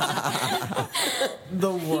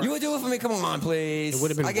 The worst. You would do it for me? Come on, please. It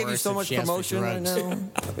would have been I gave you worse so if much she asked for promotion right drugs. now.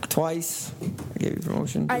 Twice. I gave you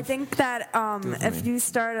promotion. I think that it for if me. you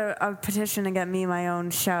start a petition to get me my own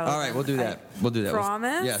show. All right, we'll do that. We'll do that.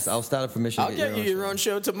 Promise? Yes, I'll start a permission. I'll get you your own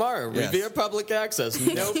show tomorrow. Yes. Revere Public Access.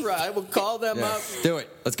 No problem. I will call them up. Do it.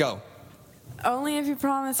 Let's go. Only if you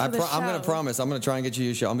promise for the show. I'm going to promise. I'm going to try and get you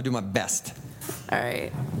your show. I'm going to do my best. All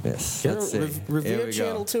right. Yes. Get Let's a see. Here Revere we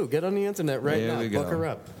channel go. too. Get on the internet right There now. we go. Book her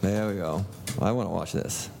up. There we go. Well, I want to watch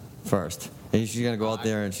this first. And she's going to go out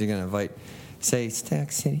there and she's going to say,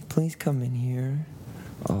 Stack City, please come in here.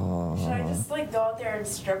 Oh. Should I just like go out there and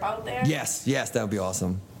strip out there? Yes, that would be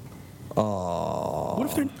awesome. Oh. What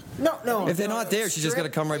if they're No. If they're not there, she's just got to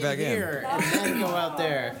come right back in. Here and then go out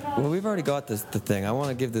there. Well, we've already got the thing. I want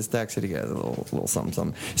to give the Stack City guys a little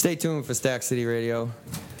something. Stay tuned for Stack City Radio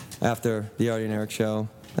after the Arty and Eric show.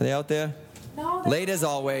 Are they out there? No. Late as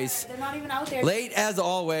always. They're not even out there. Late as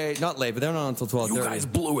always. Not late, but they're not on until 12:30. You guys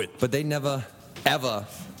blew it. But they never, ever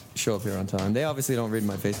show up here on time. They obviously don't read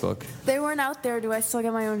my Facebook. They weren't out there. Do I still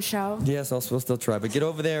get my own show? Yes, we'll still try. But get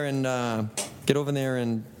over there and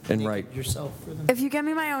write. Yourself for them. If you get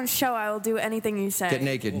me my own show, I will do anything you say. Get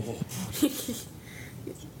naked.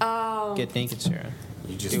 Get naked, Sarah.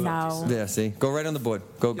 You just No. Yeah, see? Go right on the board.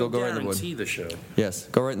 Go right on the board. guarantee the show. Yes,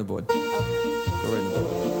 go right in the board. Go right in the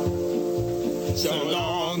board. So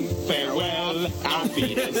long, farewell, auf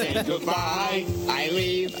Wiedersehen, goodbye. I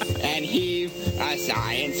leave and heave a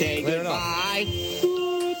sigh and say Clear it up.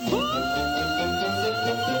 goodbye.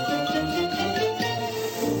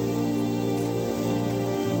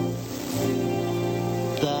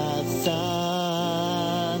 The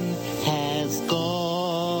sun has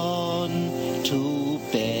gone to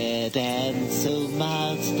bed and so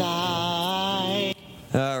must I.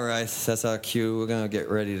 All right, that's our cue. We're gonna get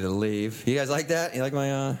ready to leave. You guys like that? You like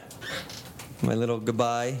my little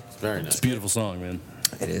goodbye? Very nice. It's a beautiful song, man.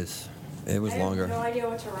 It is. It was longer. no idea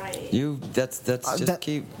what to write. You. That's just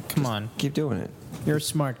keep. Come on. Keep doing it. You're a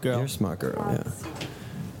smart girl. You're a smart girl. Yeah.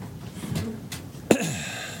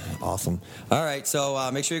 Awesome. All right,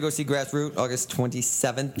 so make sure you go see Grassroot August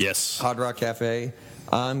 27th. Yes. Hard Rock Cafe.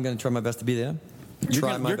 I'm gonna try my best to be there. You're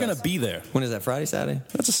Try my going to best. be there. When is that? Friday, Saturday?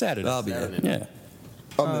 That's a Saturday. I'll be there.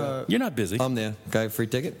 Yeah. You're not busy. I'm there. Got a free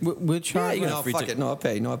ticket? Which Yeah, hard you got rock, a free fuck ticket. it. No,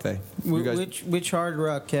 I'll pay. You guys, which hard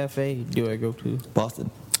rock cafe do I go to?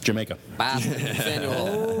 Boston. Jamaica. Nathaniel Hall.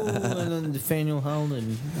 Oh, and then Nathaniel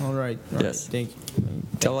Howland. All right. Yes. Thank you.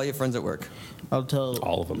 Tell all your friends at work. I'll tell.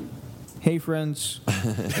 All of them. Hey friends,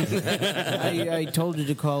 I told you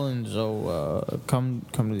to call in, so come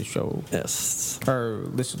to the show Yes. or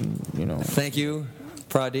listen. You know. Thank you,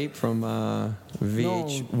 Pradeep from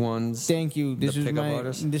VH1's. Thank you. This The was Pickup my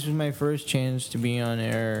Artist. this was my first chance to be on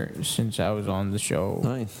air since I was on the show.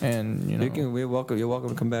 Nice. And you know. You're welcome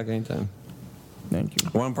to come back anytime. Thank you.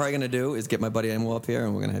 What I'm probably gonna do is get my buddy Emil up here,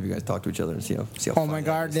 and we're gonna have you guys talk to each other and see how. Oh my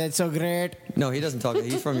God, that's so great. No, he doesn't talk.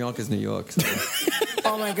 He's from Yonkers, New York. So.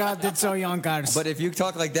 Oh my God, that's so Yonkers. But if you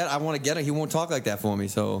talk like that, I want to get it. He won't talk like that for me.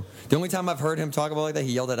 So the only time I've heard him talk about like that,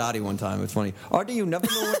 he yelled at Arty one time. It's funny. Arty, you never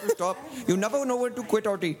know when to stop. You never know when to quit,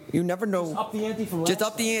 Arty. You never know. Just up the ante from Just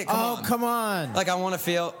up the ante. Come on. Like I want to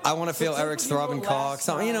feel Eric's throbbing cock.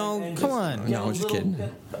 So you know. Come on. No, I'm just kidding.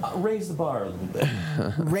 Raise the bar a little bit.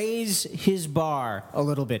 Raise his bar a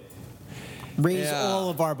little bit. Raise all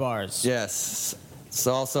of our bars. Yes.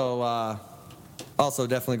 So also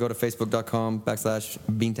definitely go to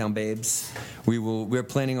facebook.com/Beantown Babes. We're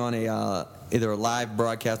planning on either a live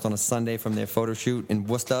broadcast on a Sunday from their photo shoot in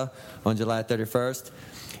Worcester on July 31st.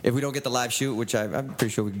 If we don't get the live shoot, which I'm pretty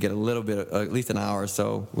sure we can get a little bit, at least an hour or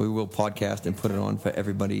so, we will podcast and put it on for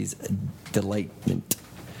everybody's delightment.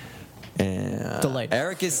 And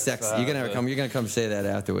Eric is sexy. You're gonna come say that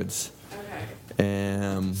afterwards.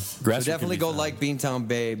 So definitely go like Beantown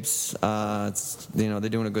Babes. It's, they're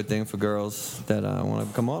doing a good thing for girls that want to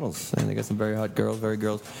become models, and they got some very hot girls,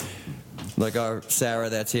 like our Sarah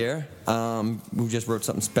that's here, who just wrote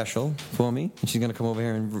something special for me, and she's gonna come over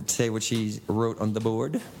here and say what she wrote on the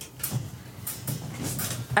board.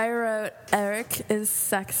 I wrote, Eric is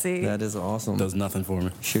sexy. That is awesome. Does nothing for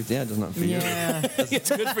me. Shoot, yeah, it does nothing for you. It's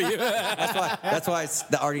good for you. That's why it's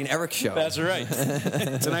the Arty and Eric show. That's right.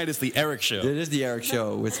 Tonight is the Eric show. It is the Eric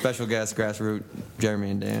show with special guests, Grassroot,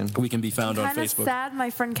 Jeremy, and Dan. We can be found on Kind of Facebook. sad my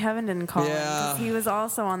friend Kevin didn't call him, 'cause he was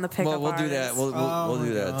also on the pickup Well, we'll do that. We'll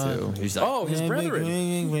do that too. He's like, Oh, his brethren.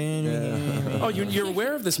 Oh, you're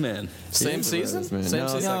aware of this man? Same season? Same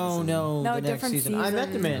season? No, No, the next different season. I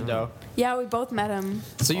met the man though. Yeah, we both met him.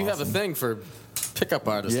 So you have a thing for pickup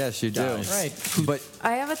artists. Yes, you do. Right. But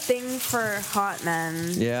I have a thing for hot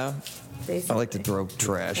men. yeah, Basically. I like to throw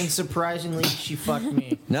trash. And surprisingly, she fucked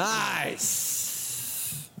me.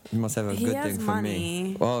 Nice. You must have a He good has thing for money.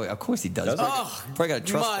 me. Oh, of course he does. Probably got a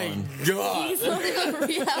trust fund. God. He's on a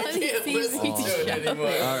reality TV show.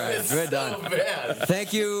 All right, we're done.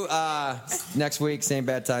 Thank you. Next week, same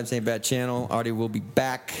bad time, same bad channel. Arty will be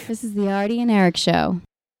back. This is the Arty and Eric Show.